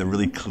 plus having the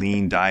really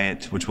clean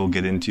diet, which we'll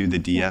get into, the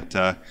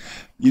dieta,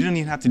 you don't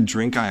even have to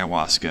drink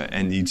ayahuasca,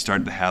 and you'd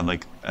start to have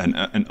like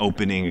an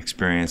opening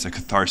experience, a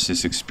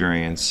catharsis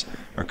experience,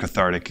 or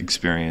cathartic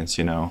experience,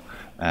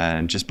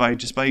 and just by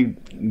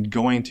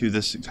going to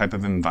this type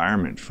of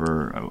environment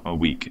for a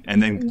week,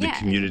 and then the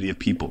community of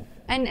people.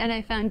 And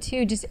I found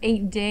too, just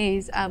 8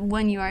 days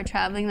when you are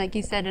traveling, like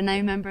you said, and I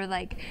remember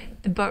like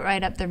the boat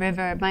ride up the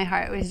river,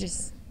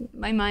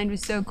 my mind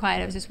was so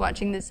quiet. I was just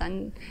watching the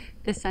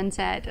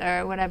sunset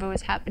or whatever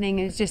was happening.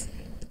 It was just,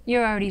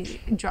 you're already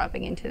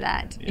dropping into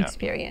that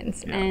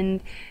experience. Yeah.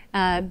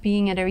 And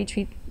being at a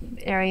retreat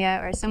area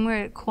or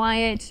somewhere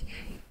quiet,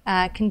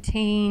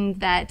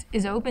 contained, that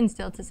is open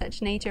still to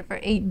such nature for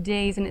 8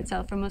 days in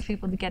itself, for most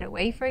people to get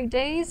away for 8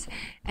 days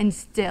and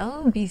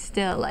still be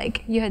still.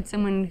 Like, you had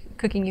someone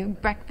cooking you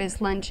breakfast,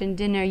 lunch, and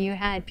dinner. You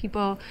had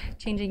people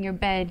changing your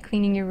bed,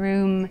 cleaning your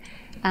room.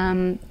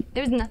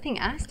 There was nothing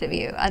asked of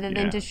you other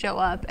than to show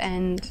up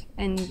and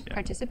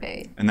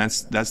participate. And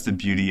that's the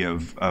beauty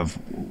of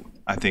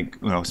I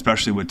think,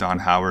 especially what Don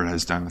Howard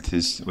has done with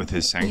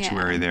his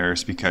sanctuary there,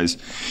 is because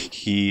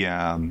he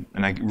and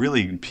I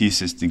really pieced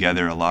this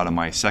together a lot of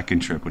my second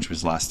trip, which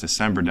was last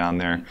December down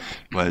there,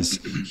 was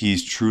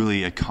he's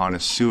truly a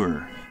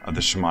connoisseur of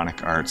the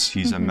shamanic arts.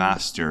 He's a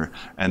master,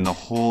 and the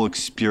whole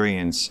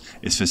experience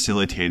is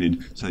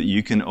facilitated so that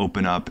you can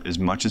open up as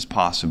much as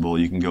possible.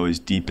 You can go as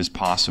deep as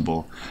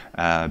possible,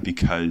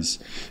 because,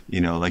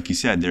 like you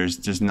said,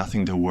 there's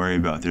nothing to worry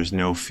about. There's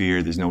no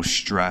fear. There's no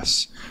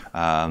stress.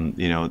 I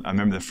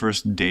remember the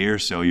first day or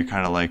so, you're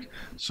kind of like,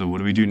 so what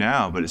do we do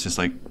now? But it's just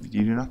like,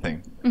 you do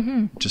nothing.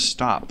 Just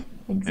stop.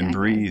 Exactly. And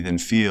breathe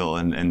and feel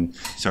and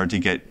start to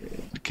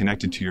get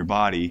connected to your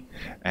body,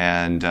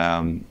 and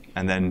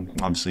then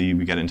obviously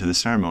we get into the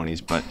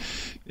ceremonies, but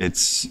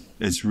it's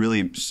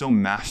really so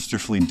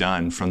masterfully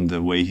done, from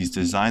the way he's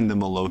designed the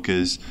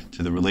malokas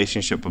to the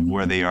relationship of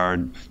where they are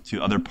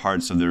to other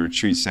parts of the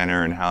retreat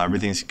center and how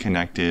everything's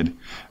connected.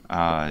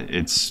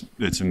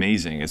 It's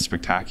amazing. It's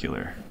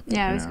spectacular.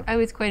 Yeah, I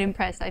was quite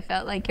impressed. I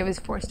felt like it was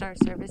 4-star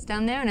service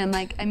down there, and I'm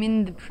like, I'm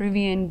in the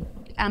Peruvian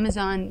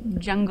Amazon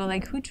jungle.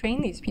 Like, who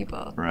trained these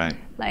people? Right.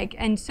 Like,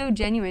 and so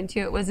genuine too.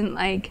 It wasn't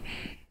like,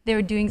 they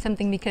were doing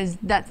something because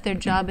that's their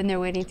job and they're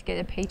waiting to get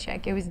a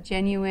paycheck. It was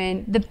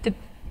genuine. The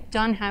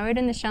Don Howard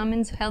and the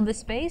shamans held the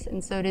space,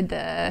 and so did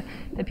the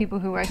people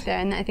who worked there.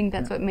 And I think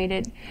that's what made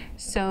it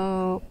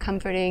so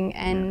comforting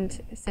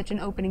and such an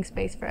opening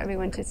space for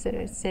everyone to sort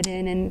of sit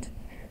in and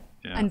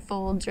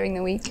unfold during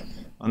the week.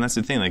 And that's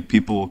the thing, like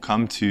people will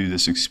come to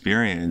this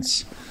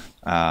experience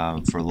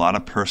for a lot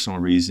of personal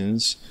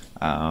reasons,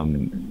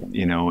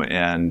 you know,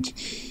 and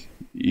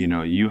you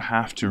know, you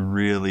have to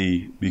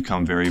really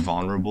become very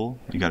vulnerable.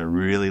 You got to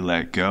really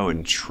let go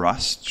and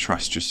trust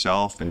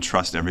yourself and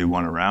trust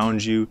everyone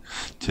around you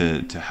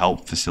to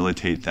help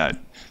facilitate that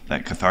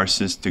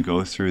catharsis, to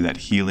go through that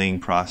healing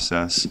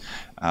process,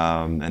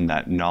 and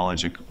that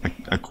knowledge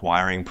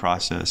acquiring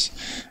process.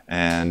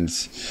 And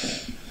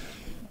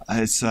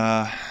it's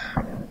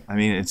I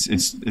mean,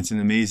 it's an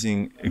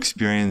amazing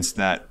experience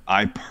that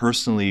I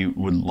personally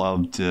would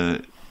love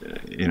to,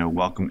 you know,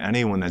 welcome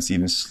anyone that's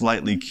even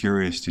slightly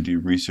curious to do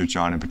research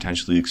on and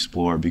potentially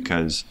explore,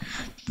 because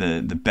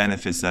the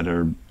benefits that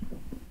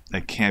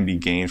can be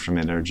gained from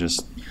it are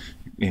just,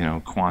 you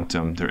know,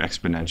 quantum. They're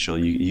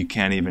exponential. You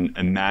can't even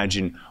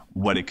imagine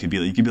what it could be.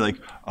 You could be like,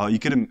 oh, you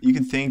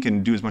could think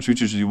and do as much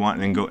research as you want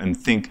and then go and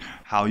think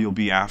how you'll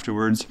be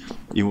afterwards.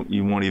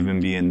 You won't even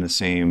be in the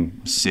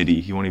same city.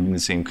 You won't even be in the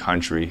same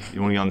country. You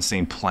won't be on the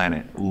same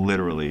planet,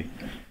 literally.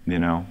 You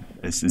know,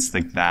 it's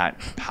like that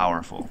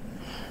powerful.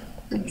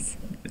 Nice.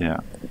 Yeah,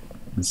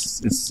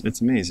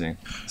 it's amazing.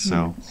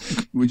 So,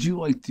 would you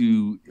like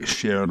to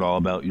share at all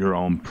about your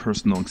own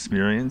personal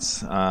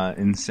experience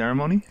in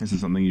ceremony? Is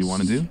this something you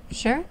want to do?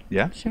 Sure.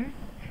 Yeah. Sure.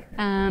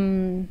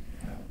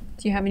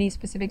 Do you have any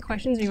specific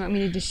questions, or you want me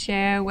to just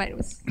share what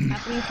was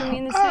happening for me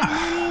in the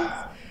ceremonies?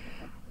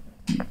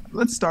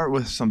 Let's start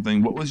with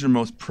something. What was your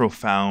most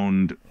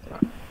profound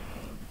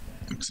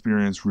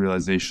experience,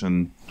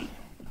 realization,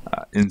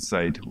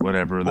 insight,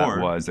 whatever that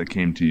was that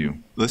came to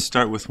you? Let's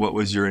start with what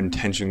was your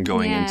intention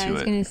going into it. I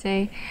was going to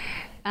say,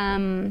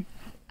 I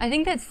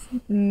think that's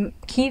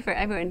key for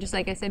everyone. Just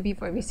like I said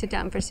before, if you sit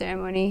down for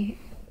ceremony,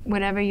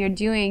 whatever you're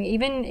doing,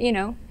 even, you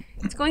know,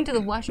 it's going to the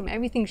washroom,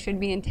 everything should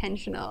be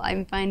intentional.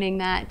 I'm finding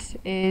that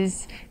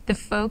is the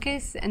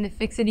focus and the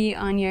fixity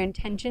on your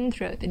intention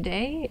throughout the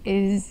day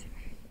is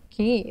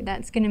key.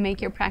 That's going to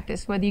make your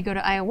practice, whether you go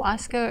to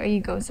ayahuasca or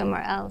you go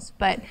somewhere else.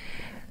 But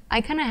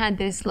I kind of had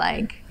this,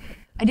 like,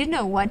 I didn't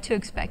know what to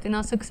expect. And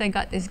also because I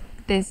got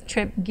this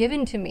trip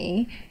given to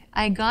me,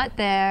 I got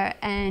there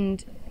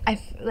and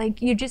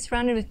you're just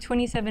surrounded with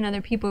 27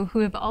 other people who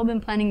have all been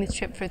planning this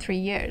trip for 3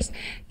 years.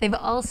 They've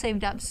all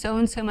saved up so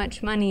and so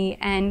much money,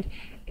 and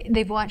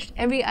they've watched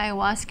every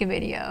ayahuasca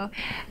video,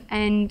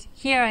 and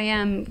here I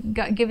am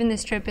given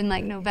this trip in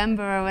like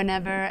November or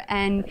whenever,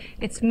 and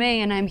it's May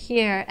and I'm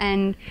here,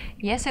 and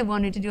yes, I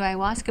wanted to do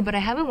ayahuasca, but I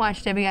haven't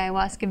watched every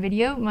ayahuasca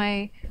video.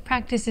 My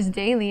practice is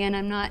daily, and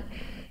I'm not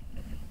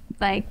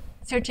like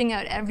searching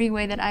out every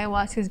way that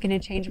ayahuasca is going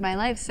to change my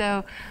life.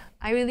 So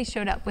I really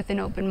showed up with an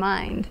open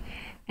mind,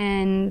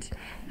 and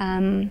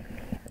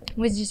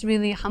was just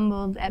really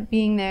humbled at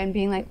being there and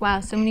being like, wow,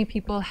 so many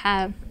people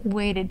have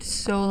waited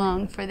so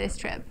long for this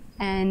trip.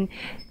 And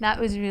that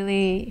was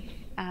really,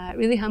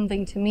 really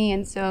humbling to me.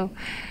 And so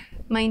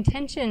my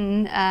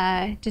intention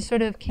just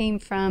sort of came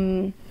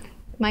from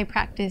my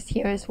practice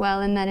here as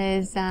well, and that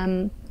is,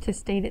 to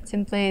state it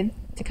simply,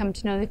 to come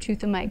to know the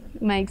truth of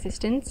my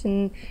existence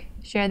and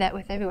share that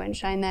with everyone,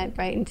 shine that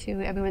bright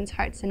into everyone's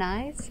hearts and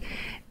eyes.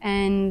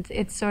 And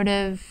it sort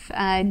of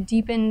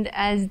deepened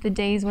as the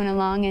days went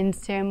along and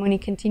ceremony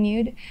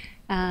continued.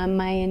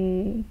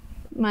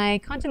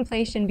 My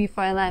contemplation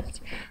before I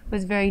left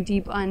was very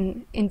deep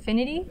on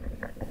infinity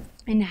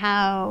and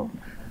how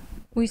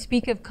we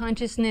speak of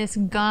consciousness,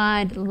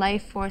 God,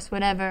 life force,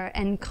 whatever,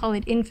 and call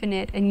it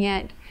infinite, and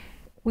yet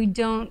we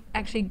don't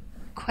actually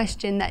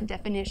question that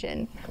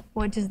definition.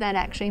 What does that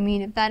actually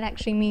mean? If that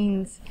actually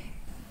means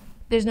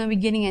there's no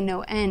beginning and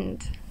no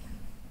end,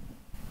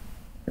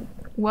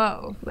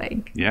 whoa,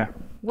 like, yeah,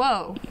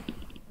 whoa,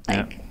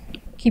 like,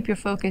 keep your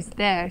focus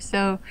there.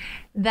 So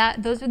there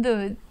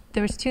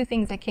was two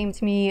things that came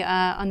to me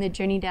on the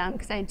journey down,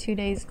 because I had 2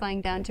 days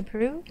flying down to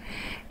Peru,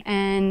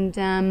 and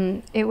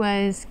it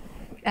was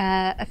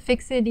a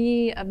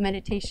fixity of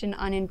meditation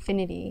on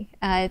infinity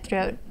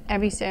throughout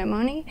every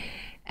ceremony,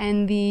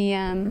 and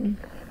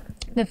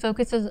the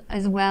focus is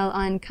as well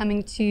on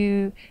coming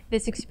to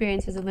this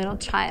experience as a little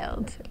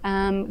child,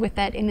 with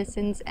that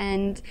innocence.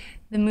 And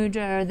the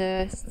mudra, or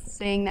the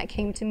saying that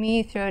came to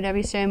me throughout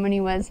every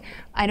ceremony was,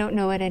 I don't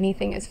know what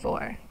anything is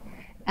for.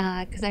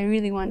 Because I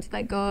really wanted to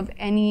let go of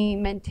any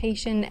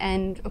meditation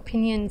and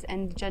opinions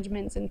and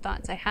judgments and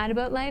thoughts I had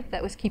about life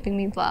that was keeping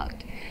me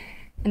blocked.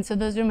 And so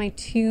those were my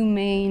two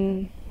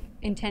main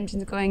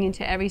intentions going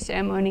into every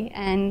ceremony.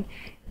 And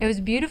it was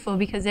beautiful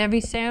because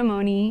every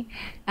ceremony,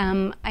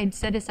 I'd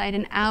set aside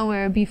an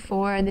hour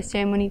before the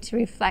ceremony to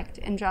reflect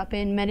and drop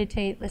in,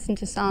 meditate, listen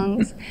to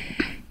songs.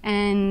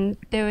 And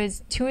there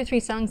was 2 or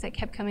 3 songs that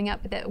kept coming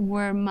up that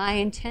were my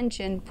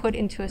intention put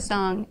into a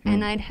song.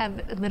 And I'd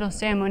have a little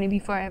ceremony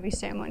before every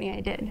ceremony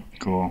I did.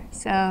 Cool.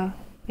 So,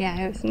 yeah,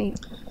 it was neat.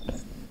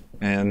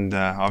 And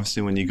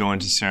obviously, when you go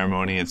into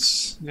ceremony,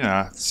 it's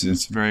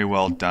very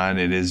well done.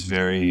 It is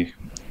very,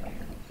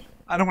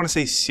 I don't want to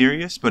say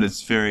serious, but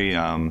it's very,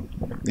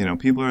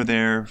 people are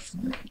there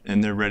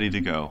and they're ready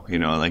to go.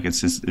 Like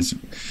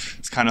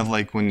it's kind of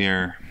like when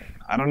you're,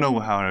 I don't know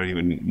how I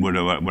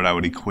what I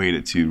would equate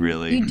it to,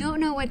 really. You don't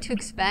know what to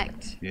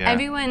expect. Yeah.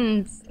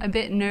 Everyone's a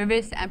bit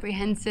nervous,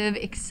 apprehensive,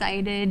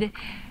 excited.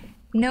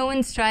 No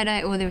one's tried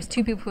well, there was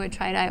 2 people who had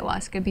tried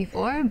ayahuasca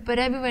before, but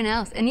everyone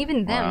else, and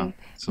even them. Wow.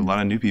 So a lot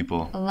of new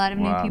people. A lot of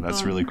new people.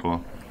 That's really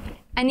cool.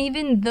 And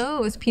even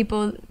those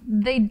people,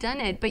 they'd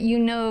done it, but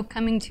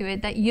coming to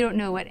it, that you don't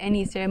know what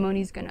any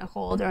ceremony is going to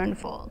hold or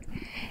unfold.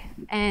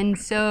 And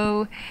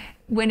so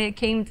when it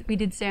came, we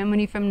did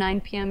ceremony from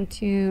 9 p.m.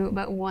 to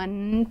about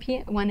 1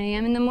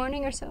 a.m. in the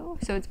morning or so.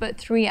 So it's about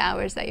 3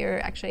 hours that you're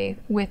actually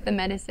with the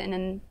medicine,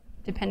 and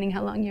depending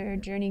how long your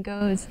journey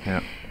goes.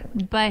 Yeah.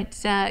 But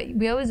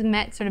we always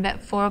met sort of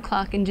at 4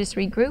 o'clock and just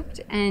regrouped,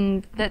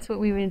 and that's what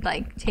we would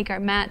like, take our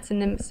mats in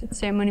the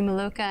ceremony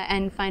maloka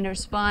and find our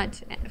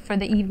spot for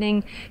the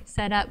evening,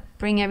 set up,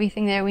 bring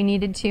everything there we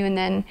needed to, and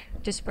then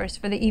disperse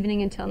for the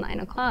evening until 9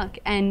 o'clock.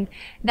 And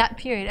that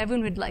period,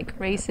 everyone would like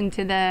race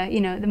into the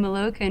the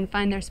maloka and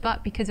find their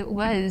spot, because it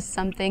was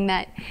something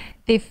that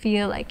they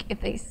feel like if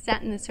they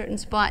sat in a certain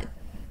spot,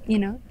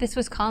 this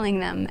was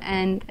calling them.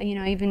 And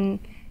even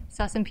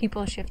saw some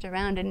people shift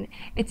around, and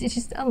it's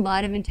just a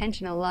lot of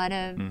intention, a lot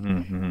of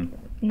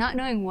not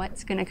knowing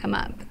what's going to come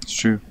up. It's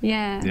true.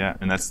 Yeah. Yeah,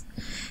 and that's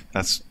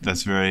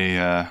very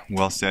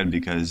well said,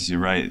 because you're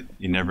right.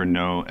 You never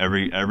know.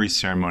 Every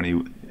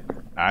ceremony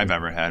I've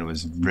ever had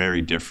was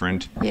very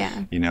different.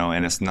 Yeah.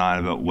 And it's not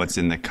about what's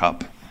in the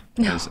cup,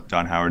 as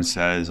Don Howard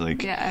says.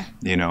 Like,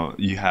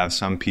 you have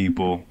some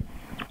people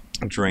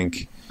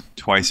drink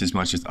twice as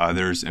much as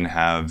others and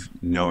have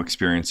no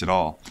experience at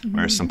all,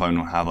 whereas some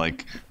people have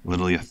like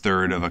literally a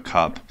third of a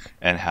cup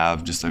and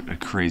have just a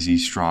crazy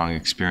strong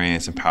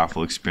experience and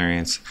powerful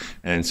experience.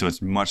 And so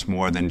it's much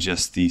more than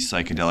just the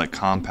psychedelic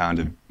compound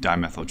of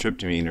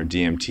dimethyltryptamine, or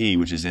DMT,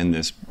 which is in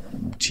this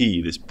tea,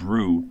 this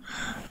brew.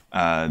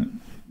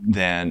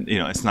 Then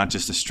it's not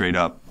just a straight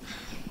up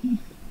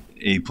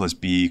A plus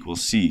B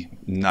equals C,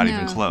 not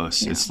even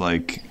close. It's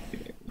like,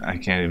 I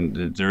can't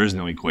even, there is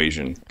no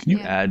equation. Can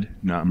you add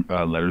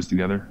letters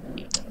together?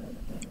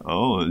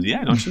 Oh,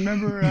 yeah. Don't you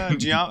remember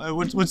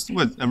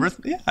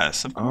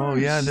yes, of course. Oh,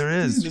 yeah, there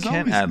is. You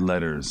can't add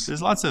letters.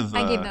 There's lots of...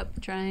 I gave up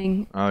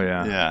trying. Oh,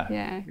 yeah.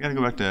 Yeah. You gotta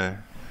go back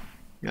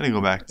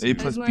to... A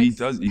plus B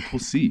does equal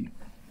C.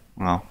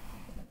 Well...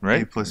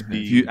 Right? A plus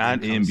B. If you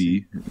add A and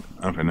B...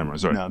 Okay, never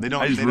mind. Sorry. No, they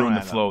don't. I just they ruined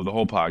don't the flow of the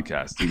whole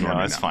podcast. No,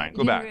 that's fine.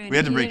 Go back. We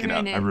had to break it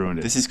up. I ruined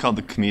it. This is called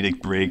the Comedic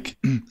Break,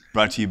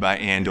 brought to you by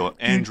Androne.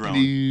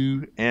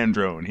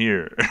 Androne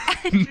here.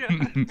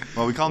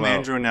 Well, we call him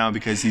Androne now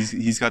because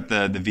he's got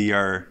the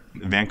VR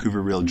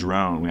Vancouver Real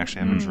drone. We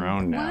actually have a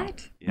drone now.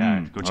 What?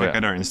 Yeah, go check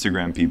out our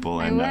Instagram, people,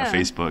 and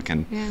Facebook,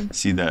 and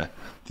see the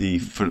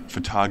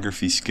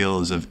photography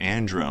skills of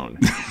Androne.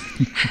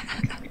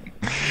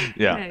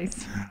 Yeah.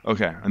 Nice.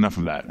 Okay, enough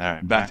of that. All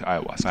right, back to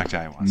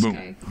ayahuasca. Boom.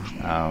 Okay.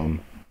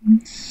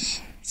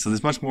 So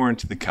there's much more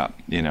into the cup.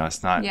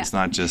 It's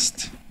not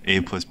just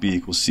A plus B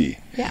equals C.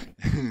 Yeah.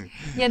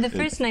 Yeah, the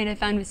first night I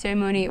found with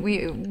ceremony,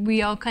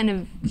 we all kind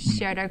of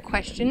shared our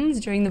questions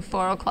during the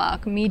 4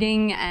 o'clock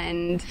meeting,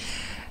 and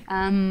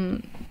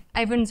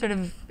everyone sort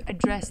of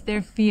addressed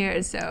their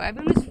fears. So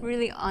everyone was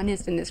really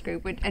honest in this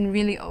group and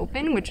really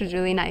open, which was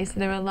really nice.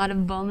 There were a lot of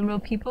vulnerable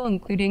people,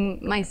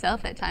 including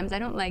myself at times. I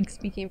don't like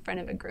speaking in front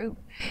of a group.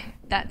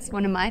 That's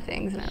one of my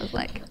things. And I was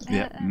like,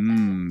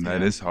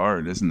 that is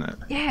hard, isn't it?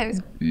 Yeah, it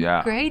was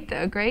great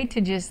though. Great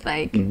to just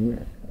like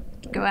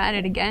go at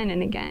it again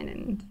and again.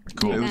 And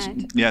cool.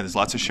 There's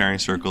lots of sharing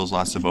circles,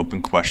 lots of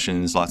open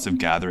questions, lots of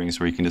gatherings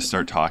where you can just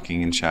start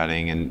talking and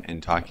chatting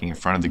and talking in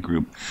front of the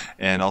group.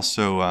 And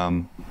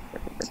also,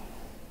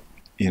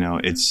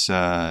 it's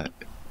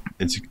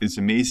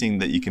amazing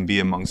that you can be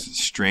amongst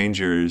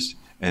strangers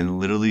and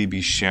literally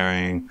be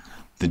sharing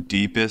the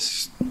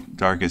deepest,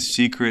 darkest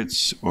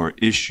secrets or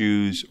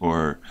issues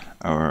or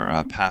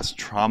past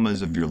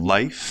traumas of your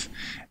life.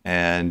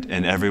 And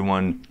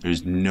everyone,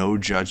 there's no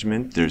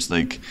judgment. There's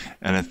and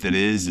if it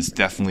is, it's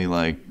definitely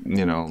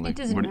it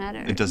doesn't matter.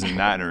 It doesn't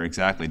matter,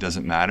 exactly. It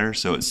doesn't matter.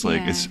 So it's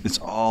it's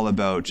all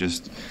about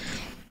just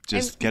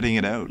getting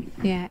it out.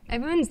 Yeah,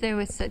 everyone's there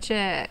with such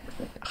a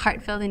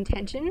heartfelt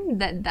intention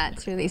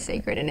that's really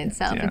sacred in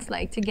itself. Yeah. It's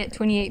like to get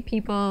 28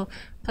 people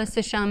plus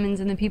the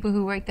shamans and the people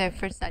who work there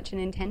for such an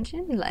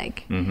intention,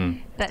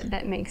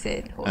 that makes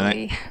it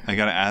holy. And I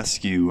got to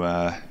ask you,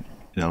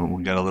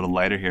 we got a little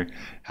lighter here.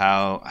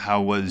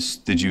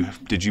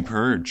 Did you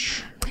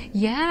purge?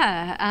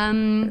 Yeah.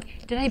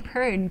 Did I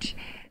purge?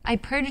 I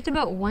purged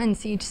about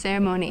once each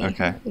ceremony.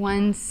 Okay.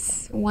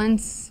 Once,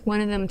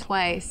 one of them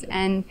twice,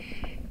 and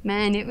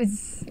man, it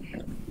was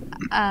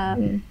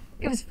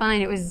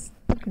fine. It was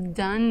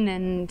done,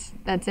 and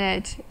that's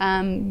it.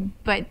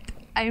 But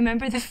I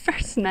remember the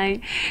first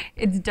night.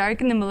 It's dark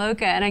in the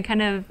Maloka, and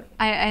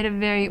I had a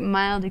very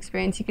mild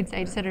experience. You could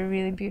say I just had a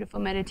really beautiful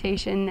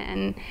meditation,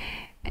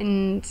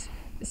 and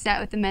sat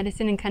with the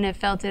medicine and kind of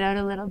felt it out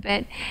a little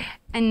bit.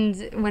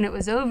 And when it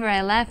was over,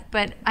 I left,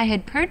 but I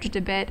had purged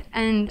a bit,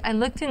 and I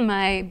looked in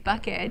my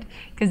bucket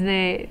because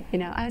I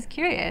was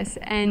curious,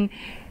 and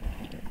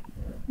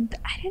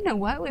I didn't know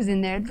what was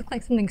in there. It looked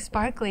like something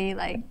sparkly,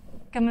 like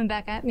coming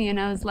back at me, and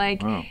I was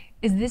like, Wow.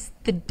 is this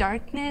the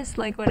darkness,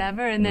 like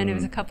whatever? And then it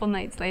was a couple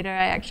nights later,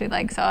 I actually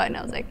like saw it, and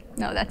I was like,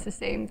 no, that's the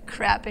same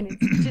crap, and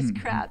it's just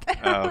crap.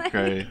 Oh,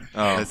 great.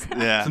 Oh,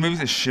 yeah. So maybe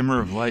it's a shimmer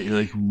of light. You're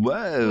like,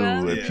 whoa,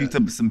 Well, it picked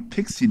up some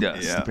pixie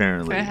dust, Yeah.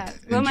 apparently. Perhaps.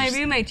 Well, my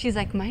roommate, she's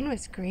like, mine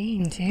was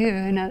green too,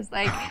 and I was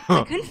like,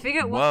 I couldn't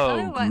figure out what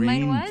color what mine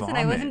green was, and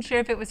I wasn't vomit. sure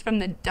if it was from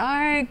the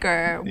dark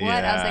or what.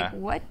 I was Yeah. like,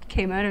 what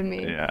came out of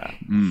me? Yeah.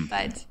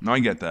 But No, I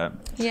get that.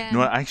 Yeah. You know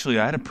what? Actually,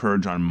 I had a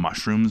purge on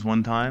mushrooms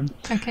one time.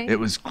 Okay. It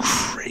was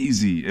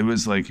crazy. It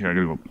was like, here, I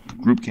gotta go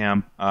group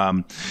camp.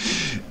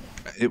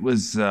 It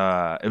was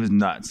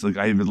nuts. Like,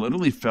 I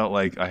literally felt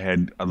like I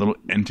had a little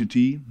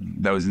entity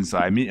that was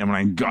inside me, and when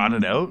I got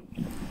it out,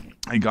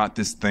 I got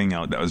this thing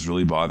out that was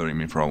really bothering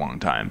me for a long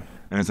time.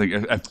 And it's like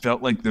I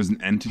felt like there's an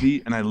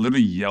entity, and I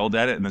literally yelled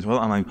at it in the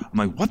toilet. I'm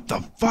like, what the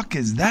fuck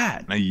is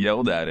that? And I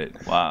yelled at it.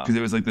 Wow. Because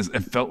it was like this.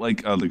 It felt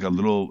like a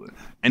little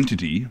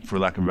entity, for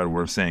lack of a better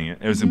word of saying it.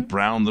 It was a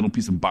brown little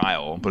piece of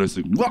bile, but it was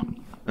like, whoa.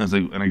 And I was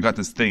like, and I got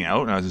this thing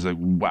out, and I was just like,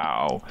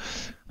 wow.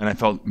 And I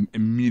felt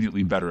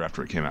immediately better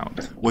after it came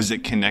out. Was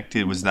it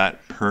connected? Was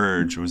that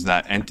purge? Was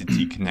that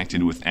entity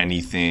connected with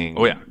anything?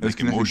 Oh yeah, it was like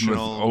connected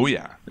emotional.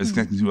 To it's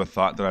connected to a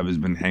thought that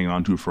I've been hanging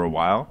on to for a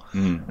while,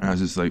 and I was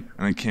just like,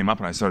 and I came up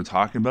and I started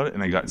talking about it,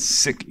 and I got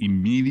sick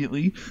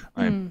immediately.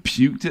 I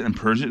puked it and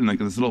purged it, and like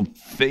this little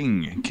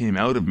thing came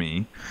out of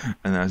me,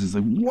 and I was just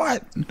like,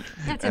 what?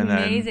 that's And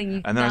then- amazing.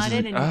 You and then I was thought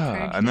just it like, and you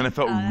purged and then it. I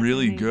felt Oh, that's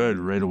really amazing. good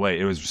right away.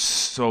 It was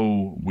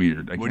so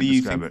weird. I What can't do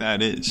you describe think it.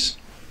 that is?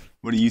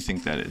 What do you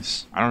think that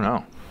is? I don't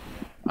know.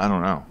 I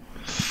don't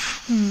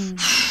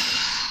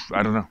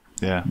know.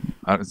 Yeah.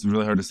 It's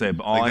really hard to say,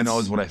 but all Like I know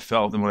it's- is what I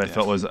felt, and what I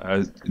felt was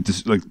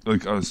just like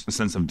a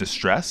sense of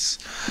distress,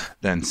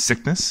 then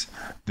sickness,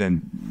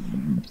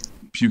 then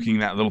puking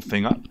that little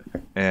thing up,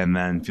 and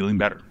then feeling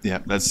better. Yeah,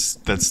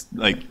 that's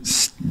like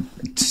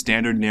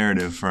standard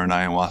narrative for an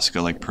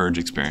ayahuasca like purge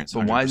experience.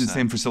 But why is it the 100%.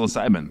 same for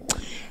psilocybin?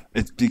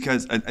 It's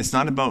because it's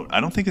not about.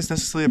 I don't think it's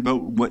necessarily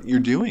about what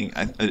you're doing.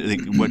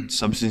 Like what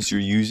substance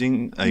you're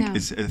using. Like No. I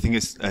think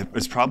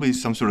it's probably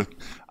some sort of.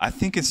 I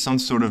think it's some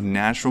sort of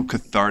natural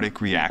cathartic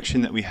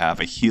reaction that we have,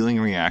 a healing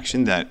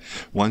reaction that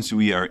once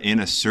we are in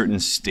a certain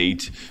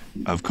state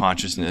of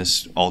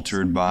consciousness,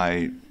 altered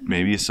by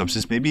maybe a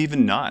substance, maybe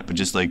even not, but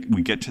just like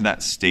we get to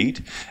that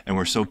state and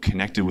we're so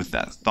connected with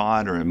that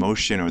thought or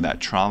emotion or that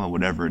trauma,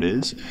 whatever it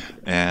is,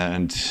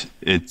 and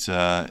it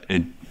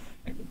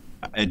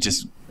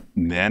just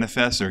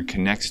manifests or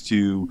connects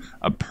to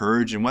a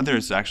purge, and whether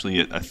it's actually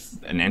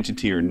an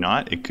entity or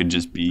not, it could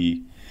just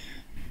be,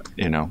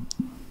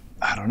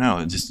 I don't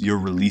know, just your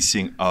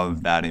releasing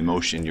of that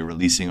emotion, your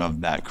releasing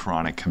of that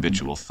chronic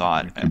habitual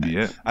thought. Could be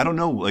it. I don't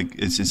know, like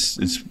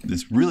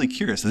it's really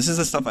curious. This is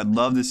the stuff I'd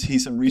love to see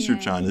some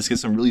research Yeah. on. Let's get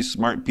some really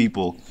smart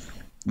people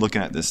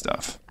looking at this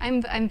stuff.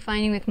 I'm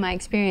finding with my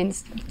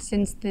experience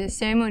since the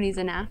ceremonies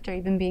and after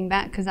even being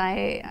back, because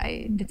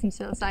I did some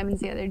psilocybins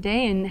the other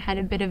day and had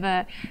a bit of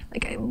a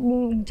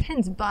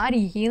intense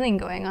body healing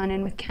going on,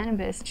 and with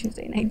cannabis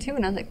Tuesday night too,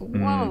 and I was like,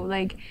 whoa,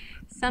 like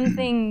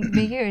something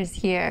bigger is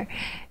here.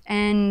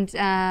 And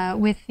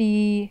with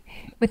the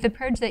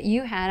purge that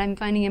you had, I'm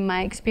finding in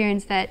my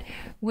experience that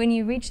when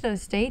you reach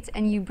those states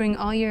and you bring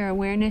all your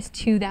awareness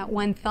to that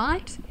one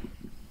thought,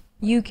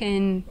 you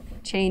can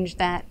change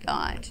that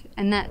thought,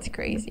 and that's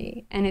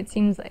crazy. And it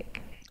seems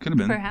like Could have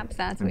been. perhaps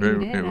that's what you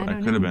did. I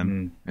don't could have know.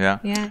 been. Yeah.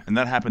 Yeah. And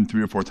that happened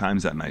 3 or 4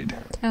 times that night.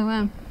 Oh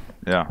wow.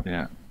 Yeah.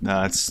 Yeah,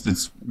 no,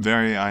 it's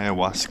very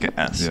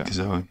ayahuasca-esque. Yeah.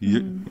 So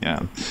yeah.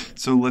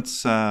 So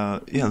let's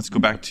go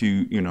back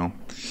to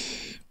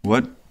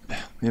what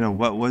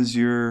was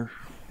your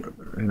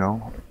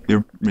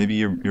your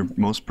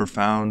most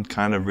profound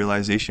kind of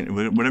realization,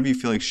 whatever you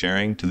feel like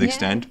sharing to the Yeah.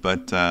 extent,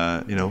 but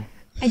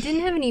I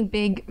didn't have any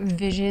big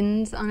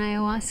visions on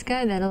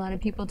ayahuasca that a lot of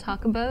people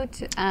talk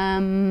about.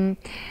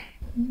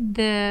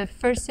 The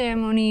first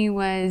ceremony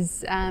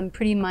was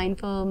pretty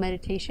mindful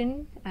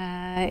meditation.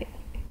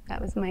 That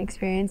was my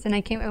experience. And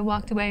I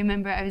walked away. I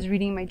remember I was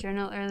reading my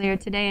journal earlier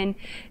today, and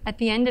at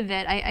the end of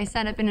it, I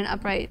sat up in an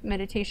upright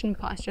meditation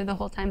posture the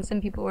whole time. Some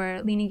people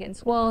were leaning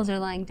against walls or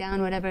lying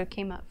down, whatever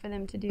came up for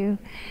them to do.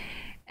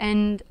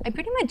 And I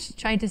pretty much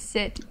tried to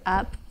sit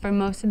up for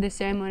most of the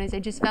ceremonies. I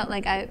just felt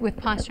like with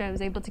posture, I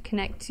was able to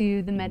connect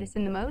to the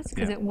medicine the most,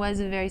 because Yeah. it was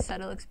a very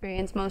subtle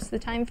experience most of the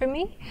time for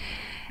me.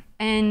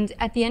 And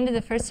at the end of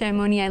the first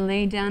ceremony, I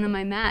laid down on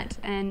my mat,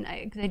 and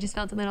because I just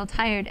felt a little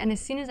tired. And as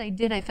soon as I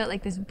did, I felt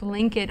like this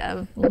blanket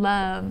of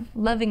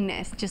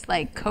lovingness just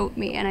like coat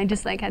me, and I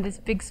just like had this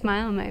big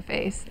smile on my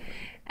face.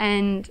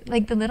 And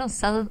like the little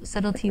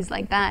subtleties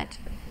like that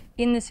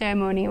in the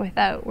ceremony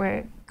without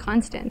were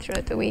constant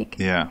throughout the week.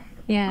 yeah,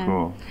 Yeah.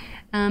 cool.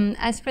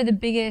 As for the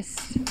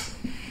biggest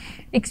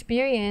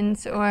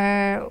experience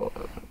or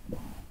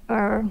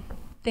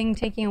thing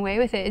taking away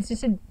with it, it's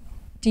just a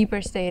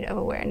deeper state of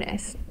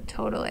awareness,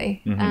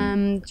 totally.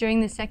 Mm-hmm.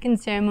 During the second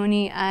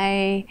ceremony,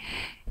 it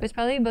was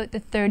probably about the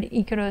third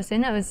Iquitos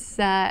in. I was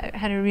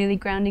had a really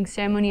grounding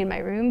ceremony in my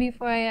room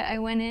before I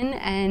went in,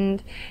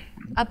 and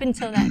up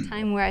until that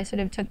time where I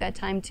sort of took that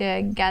time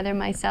to gather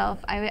myself,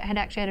 I had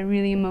actually had a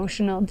really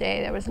emotional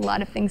day. There was a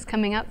lot of things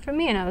coming up for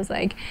me, and I was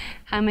like,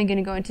 how am I going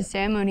to go into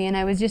ceremony? And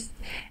I was just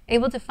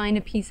able to find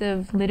a piece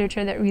of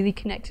literature that really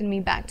connected me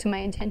back to my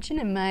intention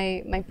and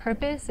my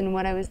purpose and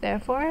what I was there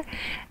for.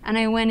 And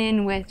I went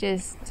in with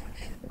just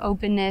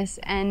openness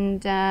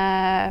and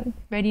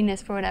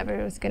readiness for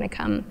whatever was going to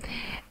come.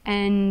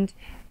 And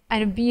I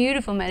had a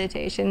beautiful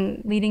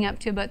meditation leading up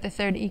to about the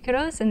third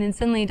Iquitos, and then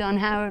suddenly Don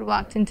Howard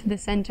walked into the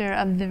center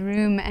of the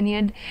room, and he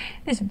had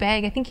this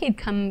bag. I think he had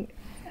come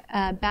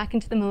back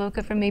into the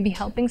Maloka from maybe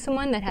helping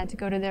someone that had to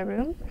go to their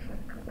room.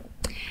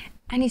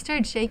 And he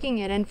started shaking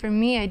it, and for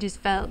me, I just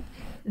felt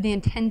the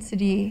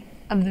intensity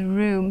of the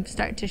room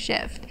start to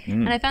shift.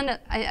 And I found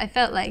that I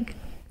felt like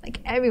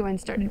everyone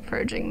started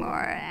purging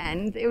more,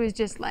 and it was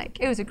just like,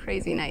 it was a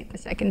crazy night, the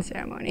second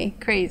ceremony,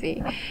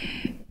 crazy.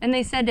 And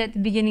they said at the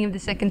beginning of the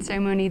second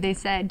ceremony, they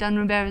said, Don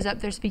Robert was up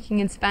there speaking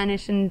in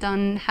Spanish, and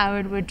Don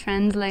Howard would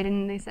translate,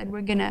 and they said,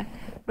 we're gonna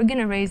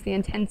raise the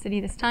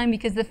intensity this time,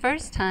 because the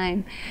first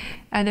time,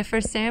 the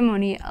first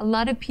ceremony, a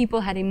lot of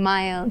people had a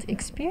mild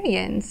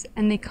experience,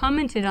 and they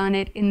commented on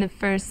it in the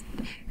first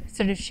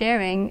sort of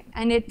sharing,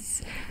 and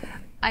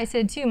I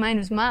said too, mine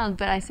was mild,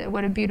 but I said,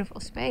 what a beautiful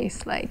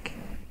space, like,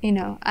 you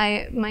know,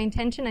 I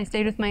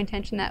stayed with my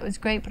intention, that was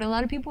great, but a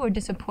lot of people were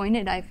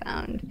disappointed, I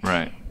found.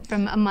 Right.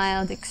 From a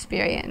mild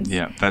experience.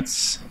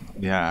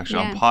 Actually,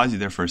 I'll pause you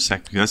there for a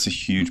sec, because that's a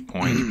huge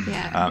point.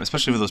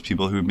 Especially with those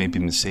people who have maybe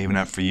been saving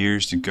up for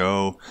years to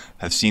go,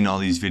 have seen all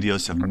these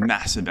videos, have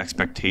massive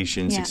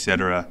expectations,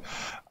 etc.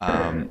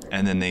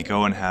 And then they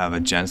go and have a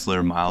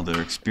gentler,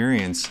 milder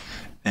experience.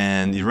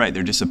 And you're right,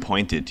 they're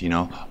disappointed, you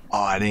know.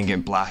 Oh, I didn't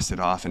get blasted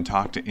off and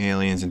talk to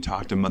aliens and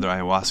talk to Mother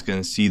Ayahuasca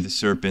and see the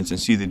serpents and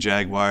see the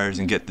jaguars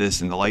and get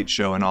this and the light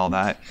show and all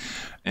that.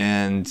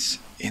 And,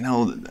 you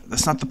know,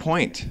 that's not the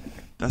point.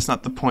 That's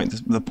not the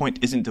point. The point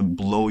isn't to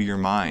blow your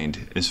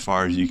mind as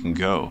far as you can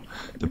go.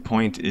 The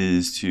point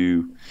is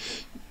to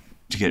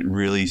get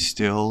really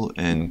still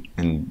and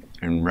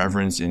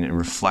reverence and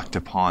reflect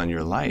upon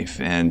your life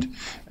and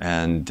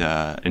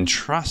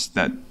trust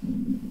that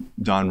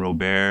Don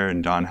Robert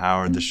and Don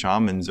Howard, the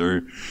shamans,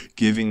 are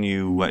giving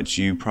you what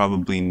you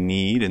probably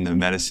need, and the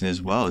medicine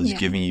as well is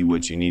giving you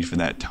what you need for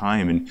that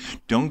time. And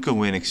don't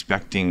go in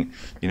expecting,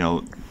 you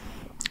know,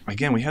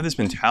 again, we have this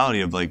mentality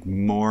of like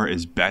more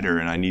is better,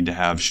 and I need to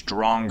have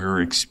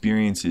stronger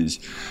experiences.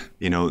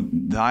 You know,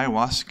 the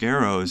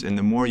ayahuasqueros, and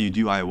the more you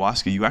do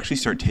ayahuasca, you actually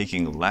start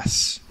taking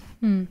less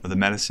of the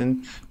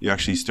medicine. You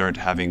actually start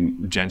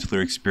having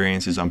gentler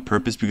experiences on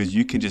purpose, because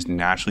you can just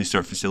naturally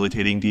start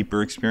facilitating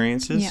deeper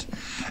experiences.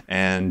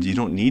 And you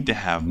don't need to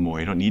have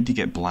more. You don't need to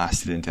get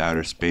blasted into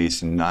outer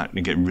space and not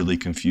get really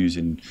confused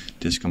and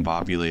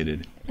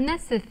discombobulated. And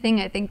that's the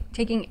thing, I think,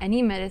 taking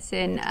any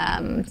medicine,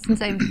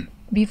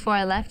 before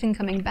I left and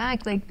coming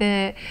back, like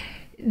the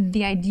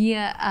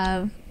idea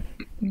of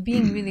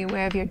being really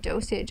aware of your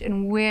dosage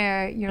and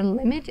where your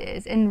limit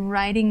is, and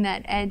riding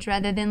that edge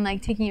rather than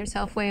like taking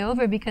yourself way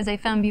over, because I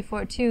found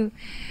before too,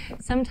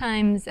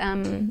 sometimes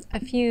a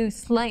few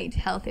slight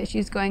health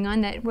issues going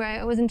on that where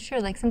I wasn't sure,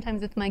 like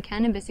sometimes with my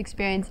cannabis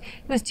experience,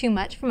 it was too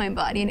much for my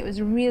body and it was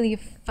a really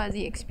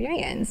fuzzy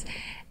experience.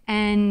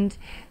 And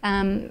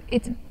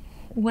it's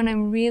when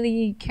I'm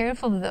really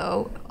careful,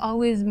 though,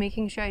 always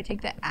making sure I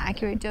take the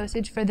accurate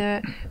dosage. For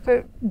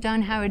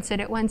Don Howard said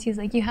it once, he's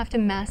like, you have to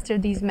master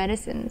these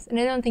medicines. And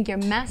I don't think you're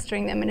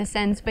mastering them in a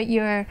sense, but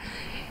you're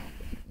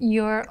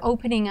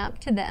opening up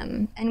to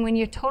them. And when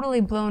you're totally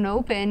blown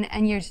open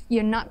and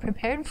you're not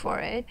prepared for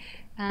it,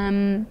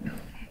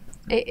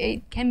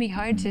 it can be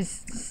hard to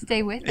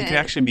stay with it. It can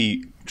actually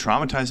be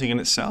traumatizing in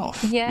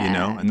itself, you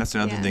know, and that's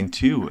another thing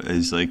too,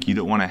 is like you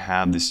don't want to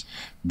have this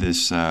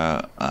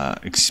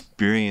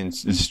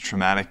experience, this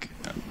traumatic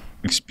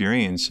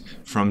experience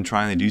from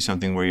trying to do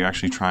something where you're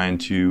actually trying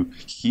to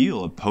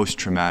heal a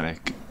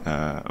post-traumatic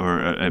or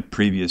a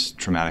previous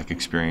traumatic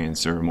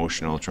experience or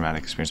emotional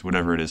traumatic experience,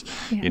 whatever it is.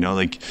 You know,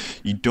 like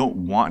you don't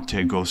want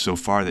to go so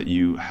far that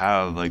you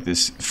have like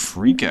this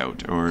freak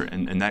out,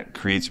 and that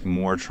creates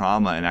more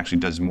trauma and actually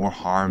does more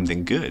harm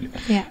than good.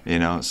 You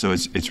know, so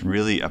it's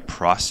really a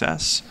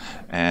process,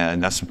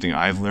 and that's something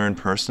I've learned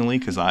personally,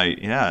 because I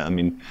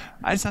mean,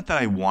 it's not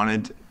that I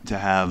wanted to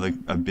have like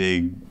a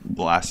big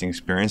blasting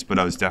experience, but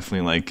I was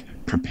definitely like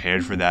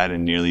prepared for that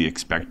and nearly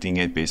expecting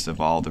it based on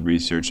all the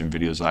research and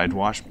videos I'd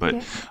watched.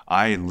 But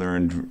I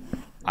learned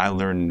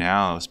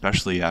now,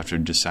 especially after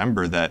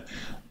December, that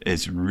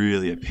it's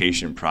really a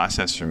patient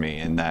process for me,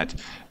 and that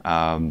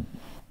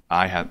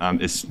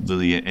it's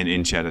literally an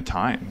inch at a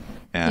time,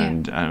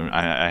 and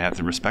I have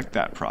to respect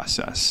that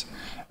process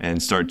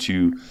and start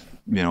to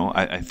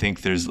I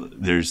think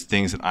there's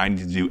things that I need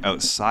to do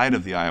outside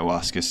of the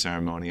ayahuasca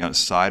ceremony,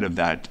 outside of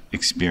that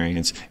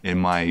experience in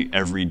my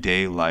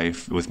everyday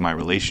life with my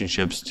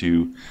relationships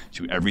to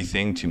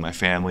everything, to my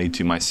family,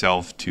 to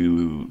myself,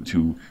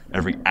 to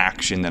every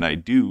action that I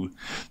do.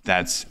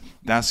 That's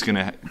going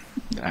to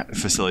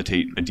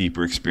facilitate a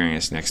deeper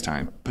experience next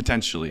time,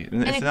 potentially.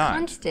 And if a not,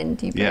 constant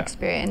deeper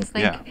experience.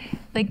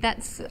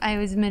 I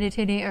was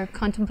meditating or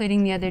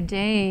contemplating the other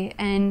day,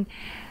 and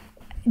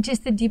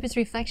just the deepest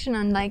reflection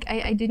on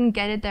I didn't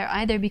get it there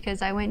either,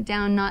 because I went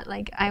down not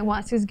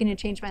ayahuasca is going to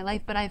change my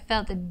life, but I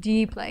felt a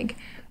deep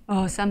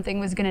something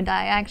was going to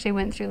die. I actually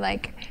went through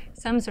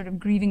some sort of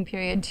grieving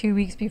period 2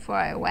 weeks before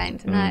I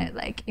went, and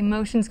I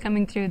emotions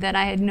coming through that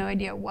I had no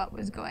idea what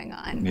was going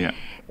on. Yeah.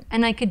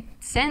 And I could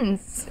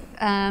sense,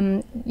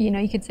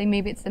 you could say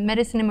maybe it's the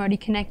medicine, I'm already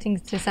connecting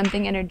to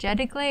something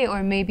energetically,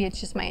 or maybe it's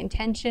just my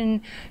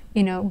intention,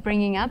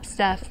 bringing up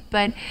stuff.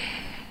 But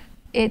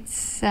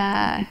it's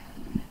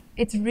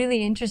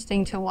really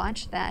interesting to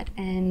watch that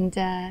and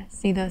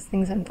see those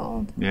things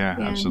unfold. Yeah,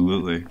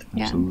 absolutely.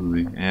 Yeah.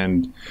 Absolutely.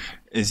 And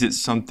is it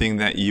something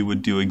that you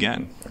would do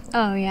again?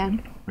 Oh, yeah.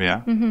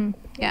 Yeah? Mm-hmm.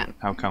 Yeah.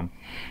 How come?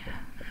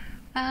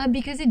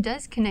 Because it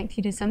does connect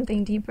you to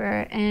something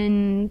deeper.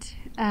 And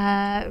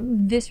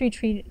this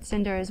retreat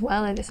center as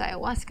well, and this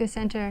ayahuasca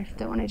center,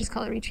 don't want to just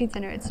call it a retreat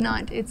center, it's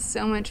not. It's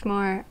so much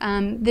more.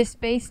 This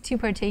space to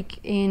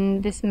partake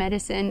in this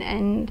medicine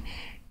and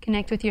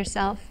connect with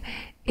yourself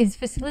is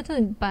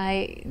facilitated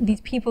by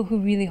these people who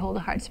really hold a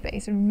heart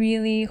space,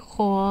 really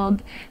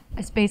hold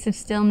a space of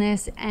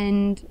stillness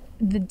and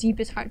the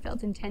deepest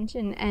heartfelt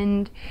intention.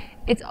 And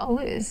it's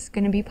always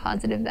going to be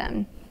positive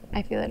then.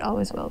 I feel it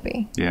always will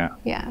be. Yeah.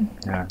 Yeah.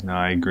 Yeah, no,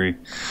 I agree.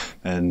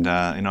 And,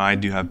 I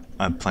do have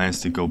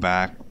plans to go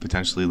back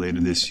potentially later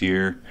this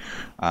year.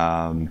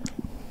 And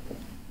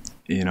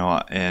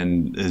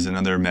there's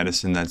another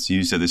medicine that's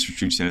used at this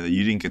retreat center that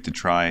you didn't get to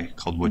try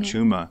called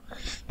Wachuma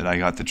that I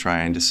got to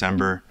try in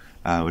December,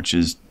 which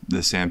is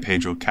the San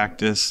Pedro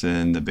cactus,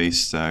 and the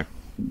base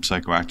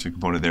psychoactive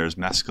component there is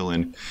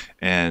mescaline,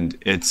 and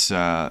they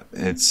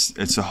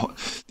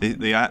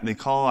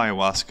call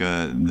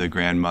ayahuasca the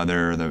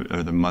grandmother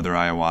or the mother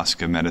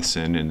ayahuasca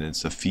medicine, and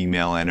it's a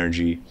female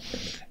energy,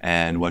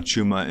 and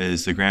Wachuma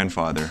is the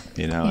grandfather.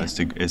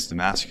 It's the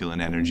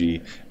masculine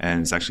energy,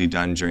 and it's actually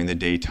done during the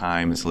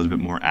daytime. It's a little bit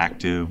more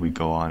active. We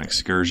go on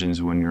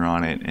excursions when you're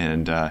on it,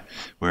 and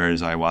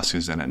whereas ayahuasca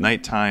is done at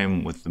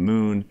nighttime with the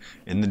moon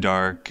in the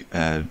dark,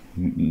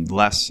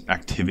 less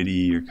activity.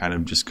 You're kind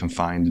of just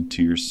confined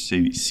to your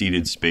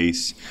seated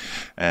space,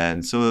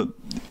 and so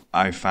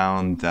I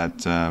found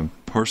that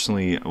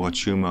personally,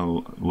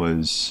 Wachuma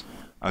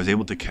I was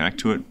able to connect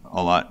to it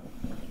a lot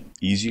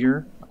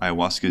easier.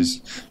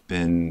 Ayahuasca's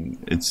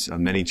it's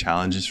many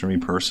challenges for me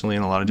personally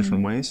in a lot of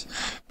different ways,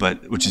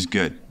 but which is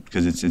good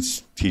because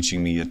it's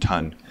teaching me a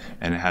ton,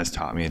 and it has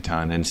taught me a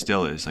ton, and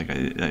still is.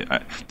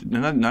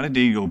 Not a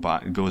day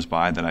goes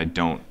by that I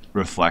don't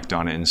reflect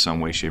on it in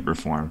some way, shape, or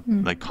form,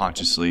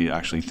 consciously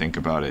actually think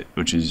about it,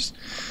 which is,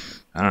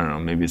 I don't know,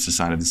 maybe it's a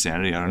sign of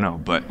insanity, I don't know,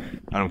 but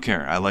I don't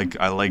care. I like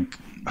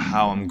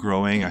how I'm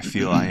growing. I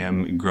feel I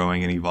am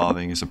growing and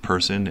evolving as a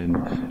person,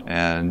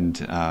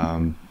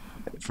 and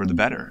for the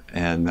better.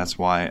 And that's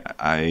why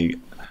I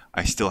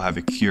still have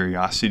a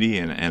curiosity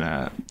and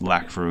a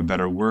lack for a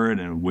better word,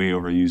 and a way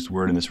overused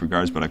word in this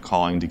regards, but a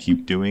calling to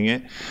keep doing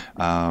it.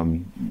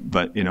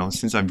 But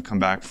since I've come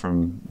back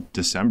from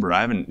December,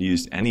 I haven't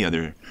used any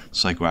other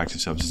psychoactive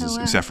substances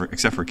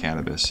except for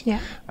cannabis. Yeah.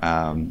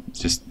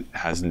 Just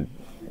hasn't.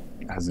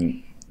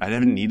 I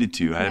haven't needed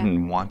to. I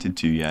haven't wanted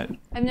to yet.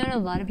 I've known a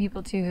lot of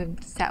people too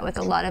who've sat with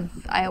a lot of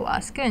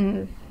ayahuasca,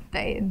 and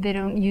they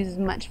don't use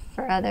much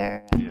for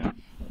other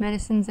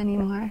medicines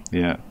anymore.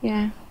 Yeah.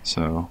 Yeah.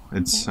 So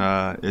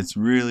it's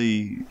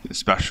really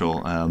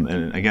special.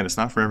 And again, it's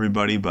not for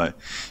everybody, but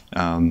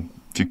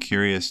if you're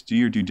curious, do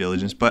your due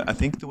diligence. But I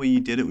think the way you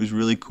did it was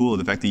really cool.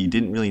 The fact that you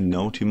didn't really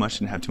know too much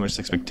and have too much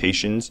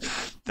expectations,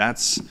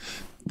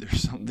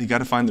 you got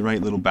to find the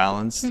right little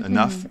balance.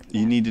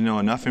 You need to know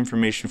enough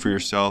information for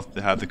yourself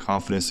to have the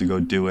confidence to go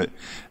do it,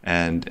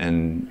 and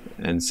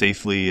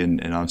safely,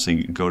 and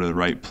obviously go to the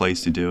right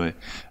place to do it.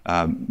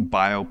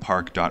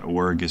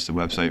 Biopark.org is the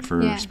website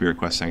for Spirit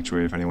Quest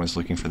Sanctuary if anyone's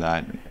looking for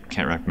that.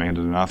 Can't recommend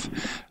it enough.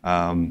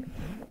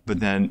 But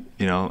then,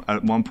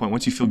 at one point,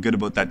 once you feel good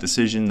about that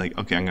decision,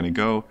 okay, I'm going to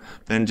go,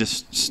 then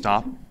just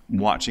stop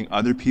watching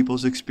other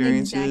people's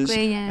experiences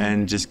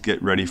and just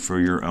get ready for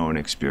your own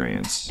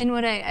experience. And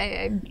what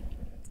I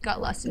got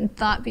lost in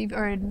thought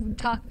or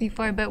talk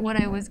before, but what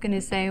I was going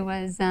to say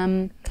was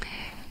there's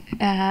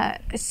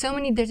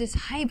this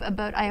hype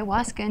about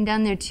ayahuasca, and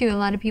down there too, a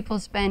lot of people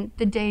spent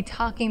the day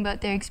talking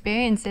about their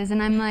experiences,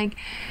 and I'm like,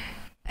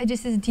 I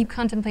just this deep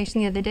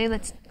contemplation the other day,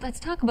 let's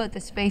talk about the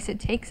space it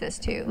takes us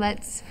to.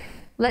 Let's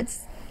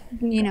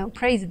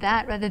praise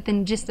that rather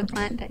than just the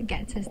plant that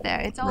gets us there.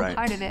 It's all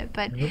part of it,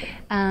 but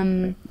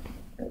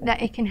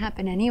that it can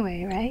happen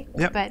anyway, right?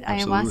 Yep, but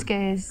absolutely.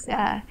 ayahuasca is,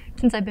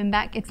 since I've been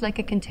back, it's like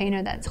a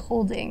container that's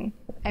holding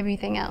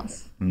everything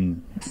else.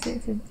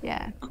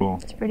 Yeah. Cool.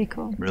 It's pretty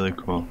cool. Really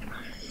cool.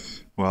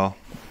 Well,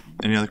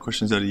 any other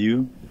questions out of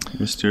you,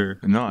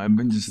 Mr.? No, I've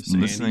been just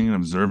Mr. listening and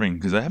observing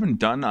because I haven't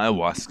done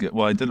ayahuasca.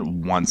 Well, I did it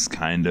once,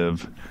 kind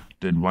of.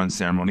 Did one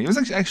ceremony. It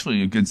was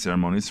actually a good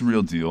ceremony. It's a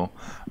real deal.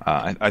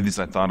 I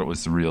thought it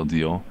was the real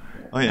deal.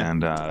 Oh yeah.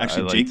 And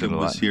actually, I liked Jacob it a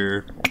lot. was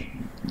here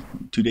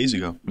 2 days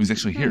ago. He was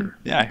actually here.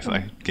 Yeah,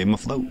 I gave him a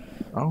float.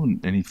 Oh,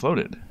 and he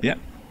floated. Yeah.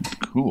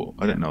 Cool.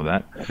 I didn't know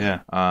that.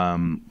 Yeah.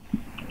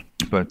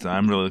 But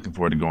I'm really looking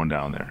forward to going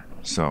down there.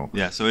 So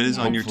yeah, so it is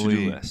on your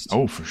to-do list.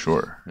 Oh, for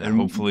sure. And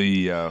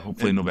hopefully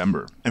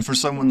November. And for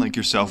someone like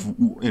yourself,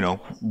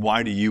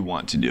 why do you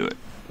want to do it?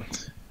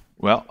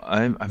 Well,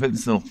 I've had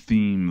this little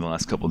theme the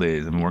last couple of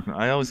days. I've been working.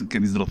 I always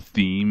get these little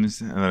themes,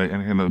 and I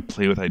kind of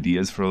play with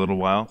ideas for a little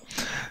while.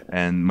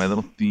 And my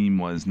little theme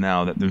was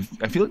now that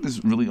I feel like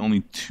there's really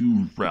only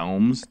two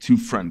realms, two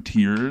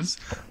frontiers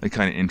that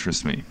kind of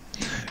interest me.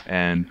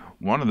 And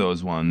one of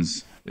those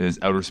ones is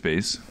outer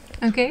space.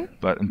 Okay.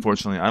 But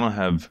unfortunately, I don't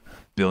have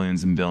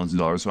billions and billions of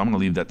dollars, so I'm going to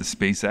leave that to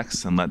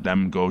SpaceX and let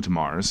them go to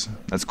Mars.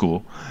 That's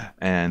cool.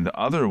 And the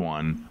other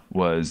one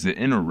was the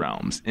inner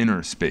realms,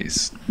 inner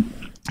space.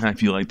 And I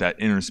feel like that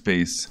inner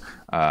space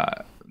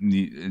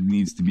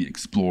needs to be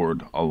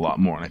explored a lot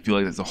more. And I feel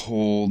like that's a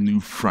whole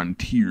new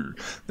frontier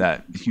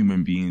that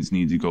human beings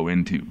need to go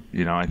into.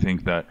 I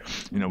think that,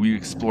 we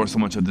explore so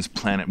much of this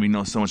planet. We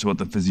know so much about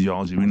the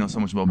physiology. We know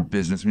so much about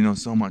business. We know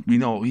so much. We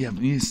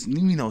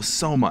know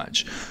so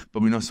much,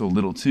 but we know so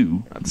little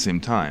too at the same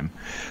time.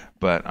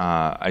 But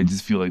I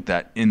just feel like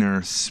that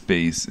inner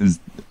space is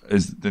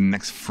the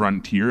next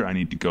frontier I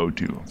need to go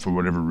to for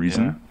whatever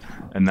reason. Yeah.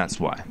 And that's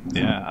why.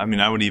 Yeah, I mean,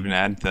 I would even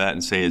add to that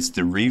and say it's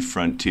the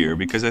re-frontier,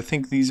 because I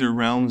think these are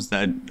realms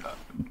that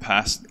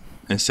past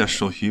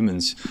ancestral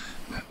humans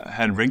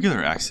had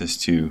regular access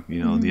to.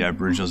 The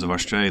Aboriginals of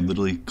Australia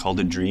literally called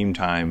it dream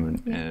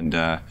time, and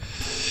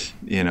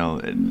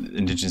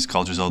indigenous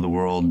cultures all over the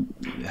world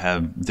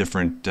have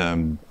different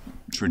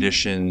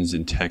traditions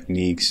and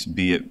techniques,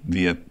 be it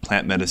via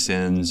plant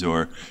medicines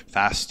or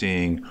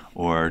fasting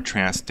or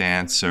trance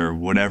dance or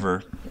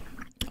whatever,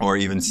 or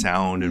even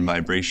sound and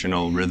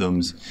vibrational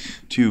rhythms,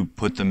 to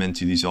put them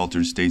into these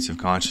altered states of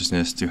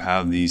consciousness, to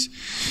have these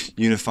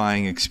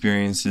unifying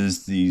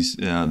experiences, these,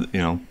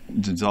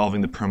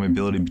 dissolving the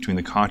permeability between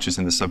the conscious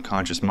and the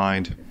subconscious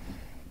mind.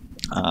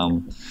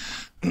 And,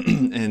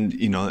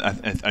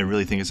 I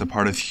really think it's a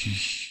part of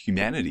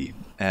humanity.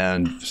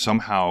 And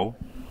somehow,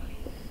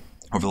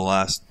 over the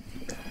last,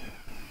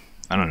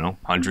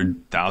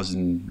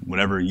 100,000,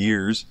 whatever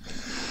years,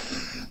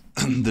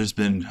 there's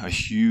been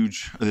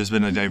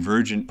a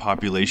divergent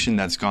population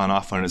that's gone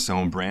off on its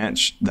own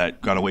branch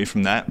that got away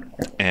from that,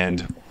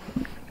 and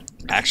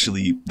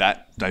actually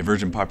that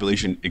divergent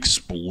population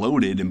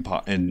exploded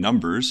in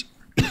numbers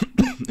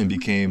and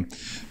became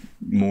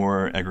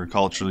more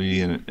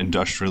agriculturally and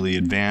industrially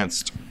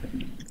advanced,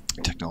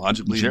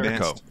 technologically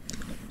advanced.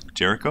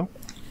 Jericho.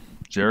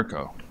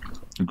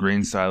 The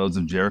grain silos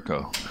of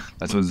Jericho.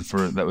 That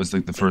was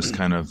like the first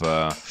kind of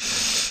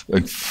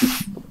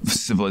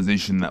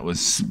civilization that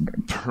was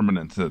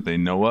permanent that they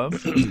know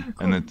of,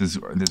 and that this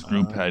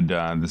group had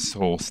this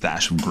whole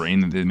stash of grain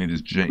that they made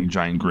this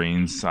giant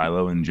grain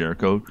silo in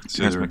Jericho.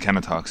 Terence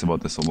McKenna talks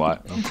about this a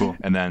lot. Oh, cool.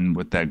 And then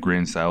with that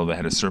grain silo, they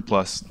had a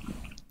surplus.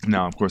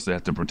 Now, of course, they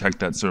have to protect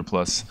that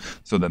surplus,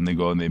 so then they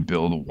go and they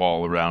build a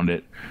wall around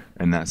it,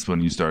 and that's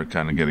when you start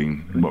kind of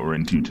getting what we're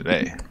into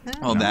today.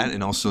 Well, that,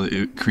 and also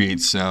it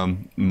creates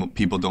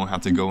people don't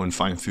have to go and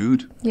find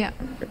food. Yeah.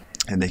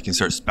 And they can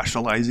start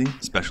specializing.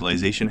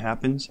 Specialization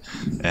happens,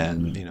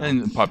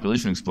 and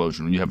population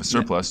explosion. When you have a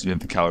surplus, you have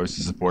the calories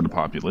to support a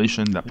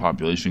population. That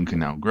population can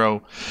now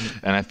grow,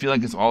 and I feel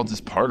like it's all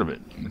just part of it.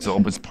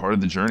 It's part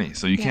of the journey.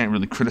 So you can't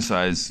really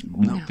criticize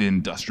the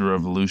Industrial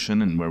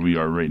Revolution and where we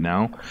are right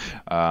now,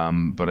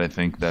 but I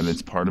think that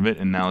it's part of it,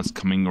 and now it's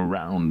coming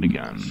around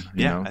again.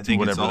 I think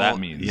whatever that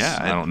means. Yeah,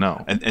 I don't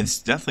know. It's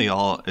definitely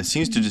all. It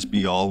seems to just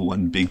be all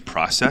one big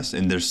process,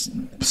 and there's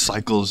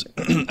cycles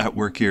at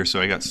work here. So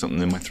I got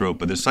something in my throat.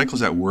 But there's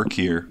cycles at work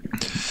here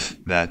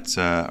that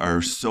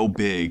are so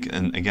big.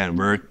 And again,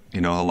 we're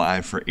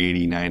alive for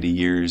 80, 90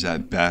 years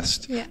at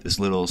best, this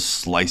little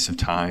slice of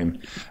time.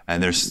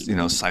 And there's,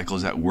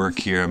 cycles at work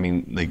here. I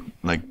mean,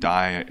 like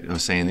Di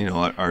was saying,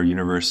 our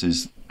universe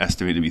is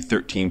estimated to be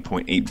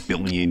 13.8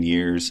 billion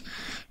years,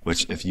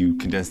 which if you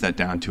condense that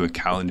down to a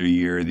calendar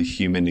year, the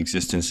human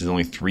existence is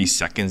only 3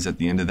 seconds at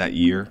the end of that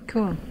year.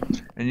 Cool.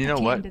 And you know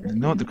what? You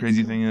know what the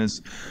crazy thing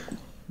is?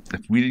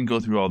 If we didn't go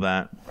through all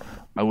that,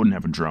 I wouldn't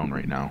have a drone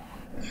right now.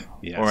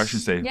 Yes. Or I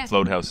should say,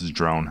 Floathouse's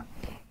drone.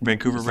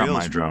 Vancouver Real.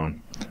 Not my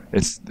drone.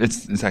 It's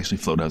actually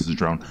Floathouse's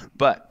drone.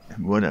 But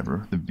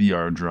whatever, the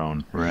VR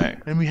drone.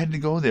 Right. And we had to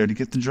go there to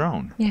get the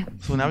drone. Yeah.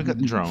 So now we got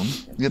the drone.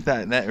 We got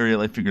that area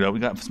figured out. We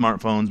got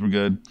smartphones. We're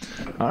good.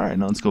 All right,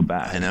 now let's go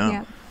back. I know.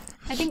 Yeah.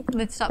 I think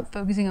let's stop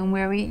focusing on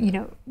where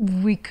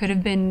we could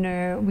have been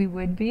or we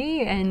would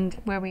be and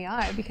where we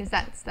are, because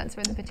that's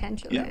where the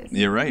potential is.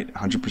 You're right,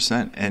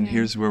 100%. And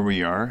here's where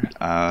we are,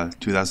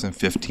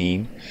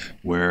 2015,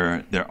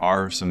 where there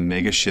are some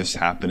mega shifts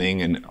happening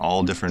in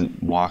all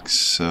different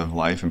walks of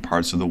life and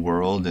parts of the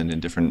world and in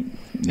different,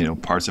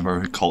 parts of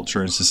our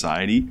culture and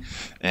society.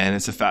 And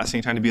it's a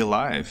fascinating time to be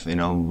alive.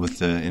 With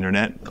the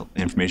internet,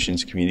 information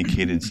is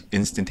communicated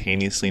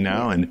instantaneously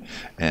now, and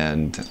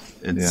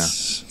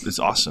it's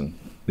awesome.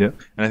 Yeah,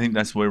 and I think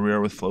that's where we are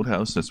with Float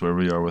House. That's where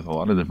we are with a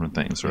lot of different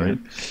things, right?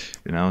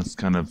 It's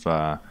kind of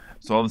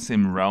it's all the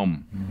same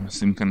realm,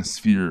 same kind of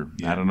sphere.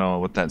 I don't know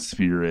what that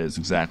sphere is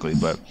exactly,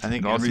 but I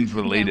think it all seems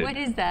related. Yeah, what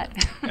is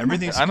that?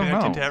 Everything's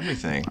connected to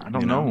everything. I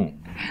don't know.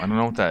 I don't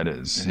know what that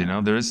is.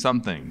 There is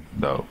something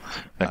though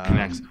that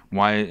connects.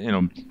 Why?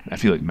 I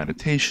feel like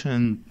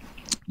meditation,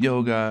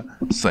 yoga,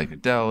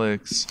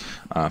 psychedelics,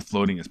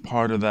 floating is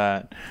part of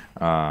that.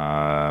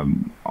 I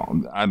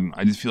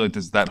just feel like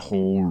there's that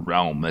whole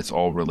realm that's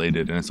all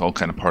related, and it's all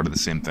kind of part of the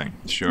same thing.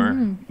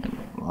 Sure.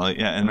 Well,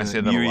 and I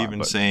say that you're a lot,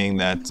 even saying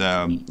that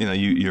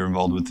you're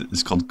involved with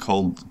it's called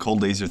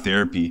cold laser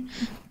therapy.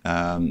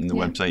 The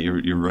website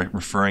you're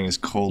referring is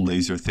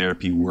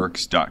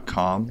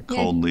coldlasertherapyworks.com.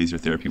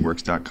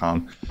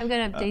 Coldlasertherapyworks.com. I'm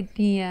gonna update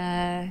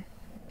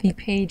the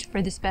page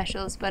for the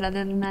specials, but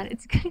other than that,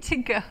 it's good to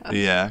go.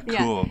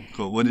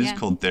 Cool. What is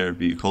cold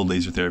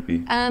laser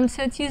therapy?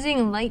 So it's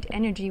using light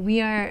energy.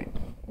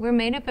 We're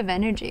made up of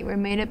energy.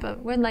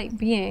 We're light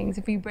beings.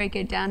 If we break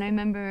it down, I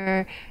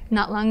remember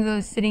not long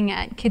ago sitting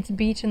at Kids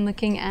Beach and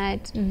looking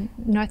at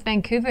North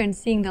Vancouver and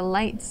seeing the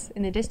lights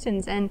in the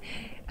distance, and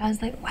I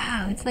was like,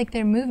 wow, it's like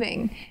they're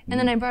moving. And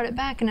then I brought it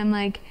back and I'm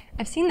like,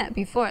 I've seen that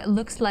before. It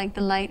looks like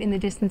the light in the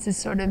distance is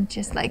sort of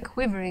just like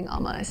quivering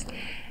almost.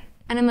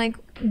 And I'm like,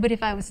 but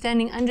if I was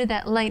standing under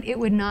that light, it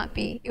would not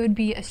be. It would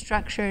be a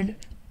structured,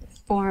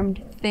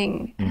 formed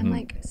thing. And I'm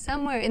like,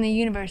 somewhere in the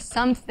universe,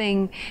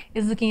 something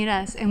is looking at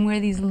us, and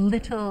we're these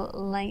little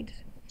lights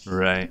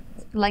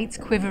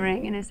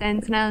quivering in a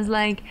sense. And I was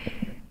like,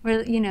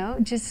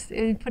 just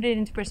put it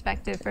into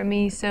perspective for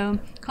me. So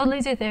cold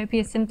laser therapy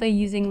is simply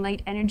using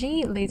light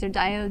energy, laser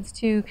diodes,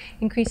 to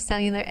increase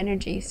cellular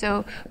energy.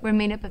 So we're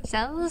made up of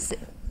cells.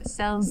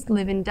 Cells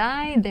live and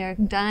die. They're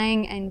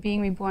dying and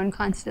being reborn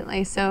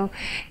constantly. So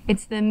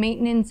it's the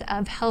maintenance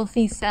of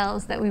healthy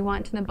cells that we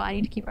want in the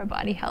body to keep our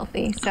body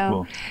healthy.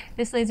 So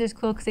this laser is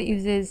cool because it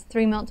uses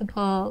 3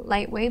 multiple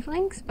light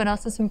wavelengths, but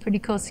also some pretty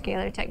cool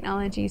scalar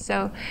technology.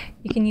 So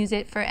you can use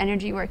it for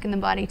energy work in the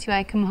body too.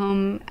 I come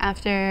home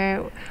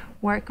after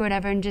work or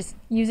whatever and just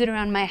use it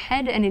around my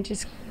head, and it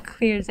just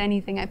clears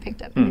anything I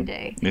picked up in the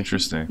day.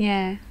 Interesting.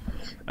 Yeah.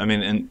 I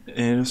mean,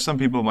 and some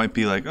people might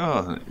be like,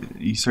 oh,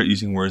 you start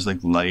using words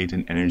like light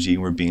and energy,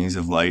 we're beings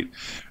of light,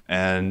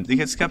 and they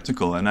get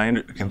skeptical, and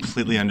I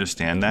completely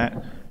understand that.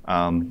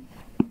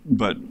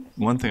 But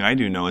one thing I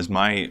do know is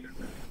my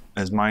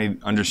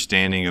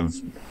understanding of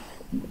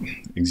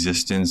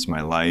existence,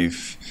 my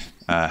life,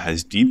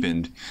 has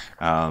deepened,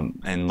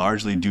 and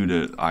largely due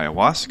to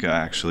ayahuasca,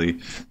 actually,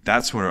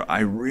 that's where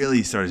I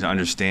really started to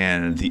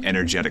understand the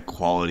energetic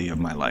quality of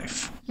my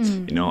life.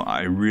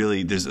 I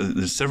really,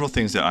 there's several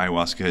things that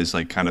ayahuasca has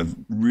like kind of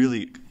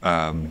really,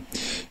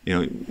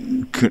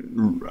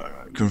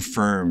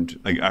 confirmed.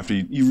 Like after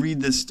you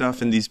read this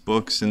stuff in these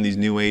books and these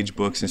new age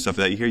books and stuff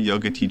that you hear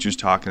yoga teachers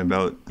talking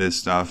about this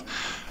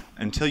stuff,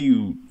 until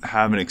you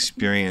have an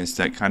experience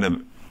that kind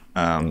of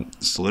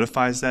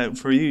solidifies that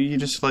for you, you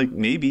just like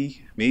maybe.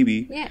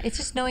 Yeah, it's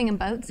just knowing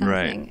about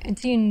something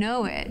until you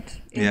know it.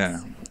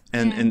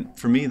 And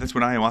for me, that's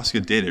what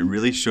ayahuasca did. It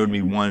really showed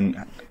me,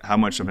 one, how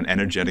much of an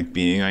energetic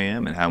being I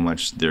am, and how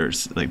much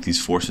there's like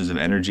these forces of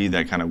energy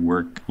that kind of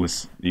work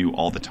with you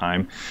all the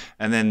time,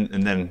 and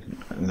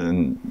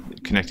then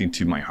connecting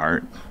to my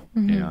heart.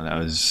 That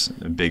was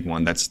a big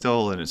one. That's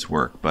still in its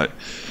work, but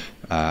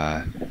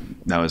that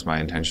was my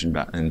intention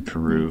back in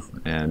Peru,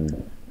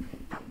 and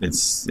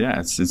it's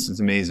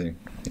amazing.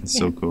 It's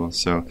so cool.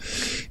 So,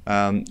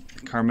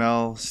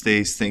 Carmel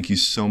Stoesz, thank you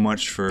so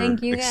much for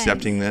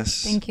accepting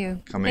this. Thank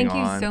you. Coming on.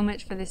 Thank you so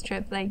much for this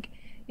trip. Like,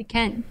 you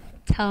can't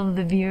tell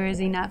the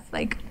viewers enough,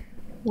 like,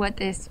 what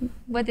this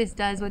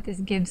does, what this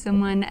gives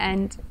someone,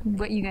 and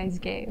what you guys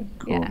gave.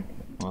 Cool. Yeah.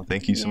 Well,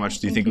 thank you so much.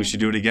 Do you think we should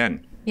do it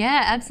again?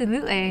 Yeah,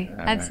 absolutely.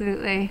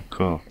 Absolutely.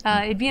 Cool.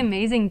 It'd be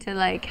amazing to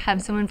like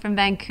have someone from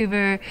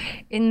Vancouver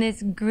in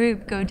this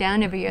group go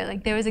down every year.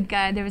 Like there was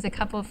a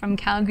couple from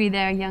Calgary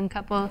there, a young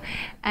couple,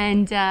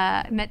 and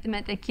met them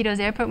at the Iquitos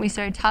airport, and we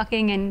started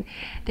talking, and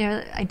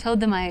I told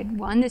them I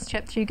won this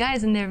trip through you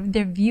guys, and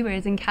they're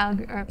viewers in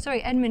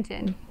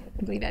Edmonton.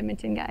 I believe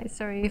Edmonton guys.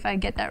 Sorry if I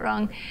get that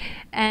wrong.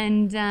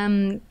 And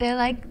they're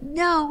like,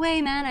 no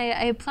way, man!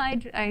 I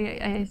applied.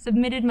 I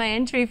submitted my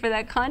entry for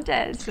that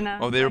contest. And I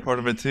was they were like, part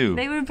of it too.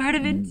 They were part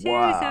of it too. So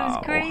it was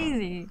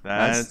crazy.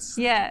 That's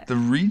Yeah. The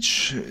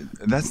reach.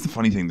 That's the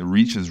funny thing. The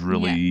reach is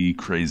really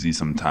crazy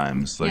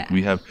sometimes. Like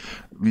we had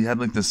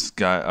like this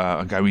guy,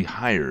 a guy we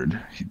hired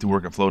to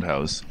work at Float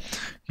House.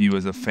 He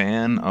was a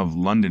fan of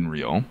London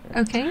Real.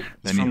 Okay.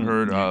 Then he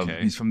heard of,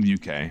 he's from the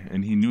UK,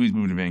 and he knew he's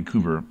moving to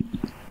Vancouver.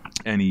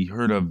 And he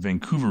heard of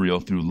Vancouver Real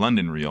through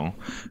London Real,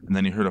 and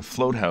then he heard of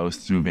Float House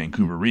through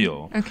Vancouver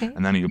Real. Okay.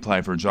 And then he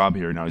applied for a job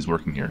here, and now he's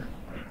working here.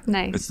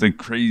 Nice. It's like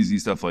crazy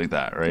stuff like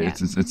that, right? Yeah.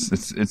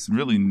 It's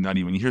really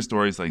nutty when you hear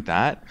stories like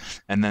that,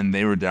 and then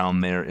they were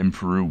down there in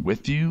Peru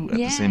with you at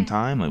the same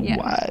time. Like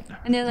what?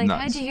 And they're like,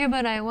 Nuts. how'd you hear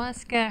about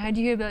ayahuasca? How'd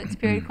you hear about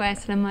Spirit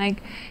Quest? And I'm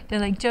like, they're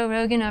like Joe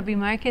Rogan, Aubrey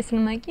Marcus,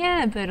 and I'm like,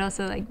 yeah, but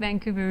also like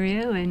Vancouver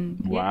Real and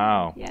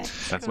Wow. Yeah.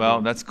 That's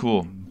cool. That's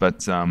cool.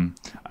 But I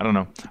don't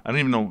know. I don't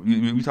even know.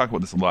 We talk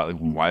about this a lot. Like,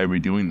 why are we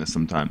doing this?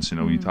 Sometimes,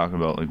 we talk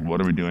about like,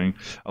 what are we doing?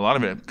 A lot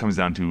of it comes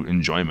down to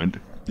enjoyment.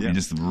 Yeah. We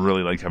just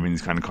really like having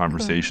these kind of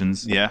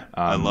conversations. Yeah,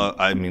 I'd love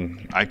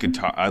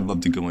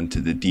to go into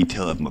the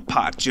detail of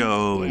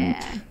Mapacho and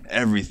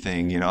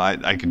everything.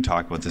 I could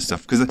talk about this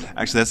stuff because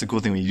actually that's the cool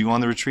thing when you go on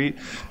the retreat,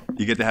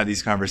 you get to have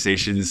these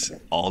conversations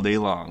all day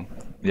long.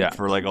 Yeah.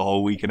 For like a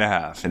whole week and a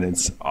half, and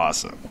it's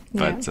awesome.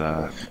 Yeah. But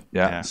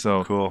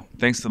so cool.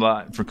 Thanks a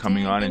lot for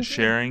coming on and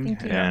sharing.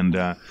 Thank you. And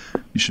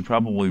you should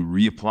probably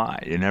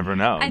reapply. You never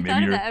know. I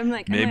thought of that. I'm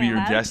like, am I maybe you're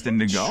allowed?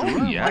 destined to go.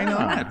 Sure, Yeah. why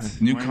not?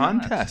 New Why not?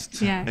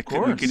 contest. Yeah. Of We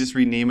course. could just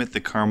rename it the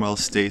Carmel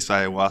Stoesz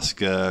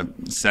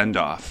Ayahuasca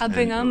Send-Off. I'll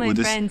bring all my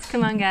friends.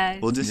 Come on,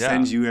 guys. We'll just Yeah.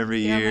 send you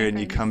every Yeah, year, my and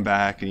you friends. come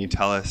back and you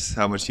tell us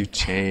how much you've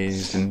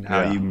changed and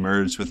how Yeah. you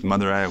merged with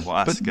Mother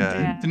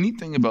Ayahuasca. But the neat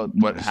thing about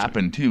what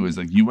happened too is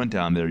like you went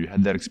down there, you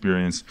had that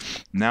experience.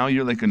 Now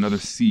you're like another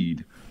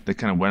seed that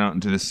kind of went out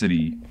into the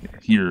city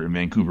here in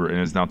Vancouver and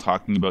is now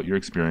talking about your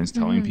experience,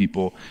 telling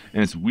people.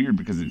 And it's weird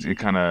because it's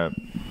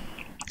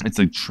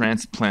like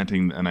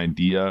transplanting an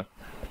idea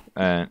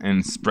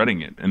and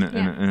spreading it in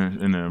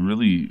a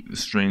really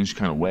strange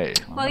kind of way.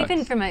 Well,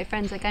 even for my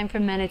friends, like I'm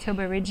from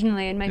Manitoba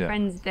originally, and my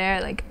friends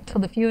there, like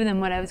told a few of them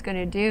what I was going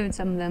to do, and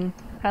some of them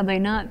probably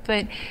not.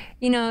 But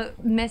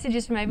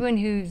messages from everyone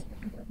who's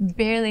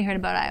barely heard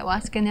about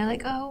ayahuasca, and they're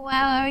like, "Oh wow,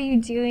 how are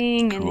you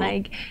doing?" And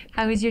like,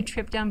 "How was your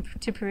trip down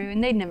to Peru?"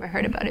 And they'd never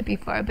heard about it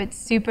before, but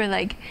super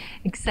like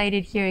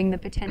excited hearing the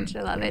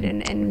potential of it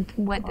and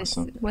what this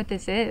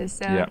is.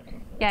 So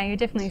yeah, you're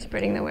definitely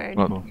spreading the word.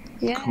 Well,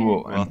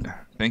 cool. Well,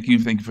 thank you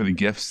for the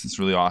gifts. It's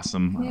really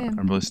awesome. Yeah.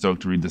 I'm really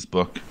stoked to read this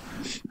book.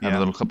 I have a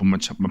little couple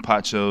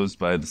mapachos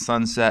by the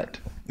sunset.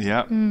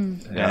 Yeah. And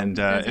Those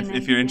are if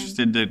nice, you're yeah.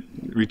 interested to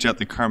reach out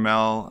to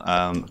Carmel,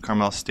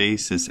 Carmel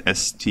Stoesz is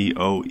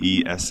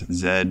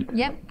STOESZ.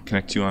 Yep.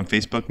 Connect you on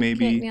Facebook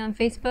maybe. Connect me on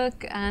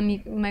Facebook.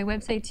 My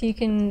website too. You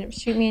can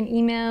shoot me an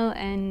email,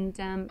 and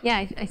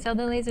I sell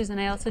the lasers, and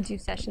I also do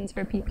sessions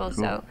for people.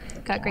 So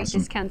got great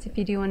discounts if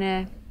you do want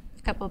a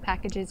couple of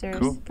packages or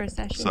for a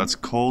session. So that's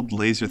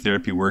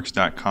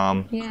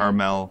coldlasertherapyworks.com. Yeah.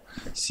 Carmel,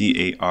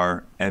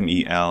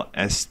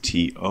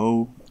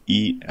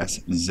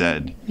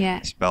 CarmelStoeszZ.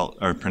 Yeah. Spelled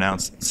or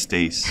pronounced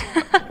Stace.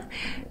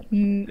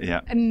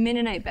 Yeah. A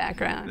Mennonite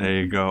background.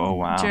 There you go. Oh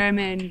wow.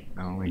 German.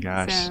 Oh my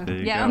gosh. So, There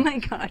you go. oh my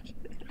gosh.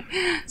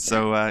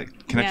 So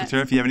connect with her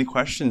if you have any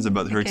questions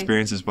about her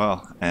experience as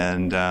well.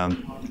 And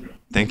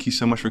thank you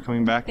so much for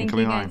coming back and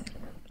coming on. All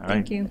right.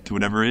 Thank you. To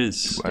whatever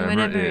is.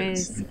 Whatever it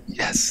is.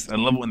 Yes. I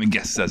love it when the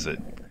guest says it.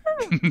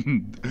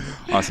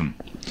 Awesome.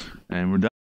 And we're done.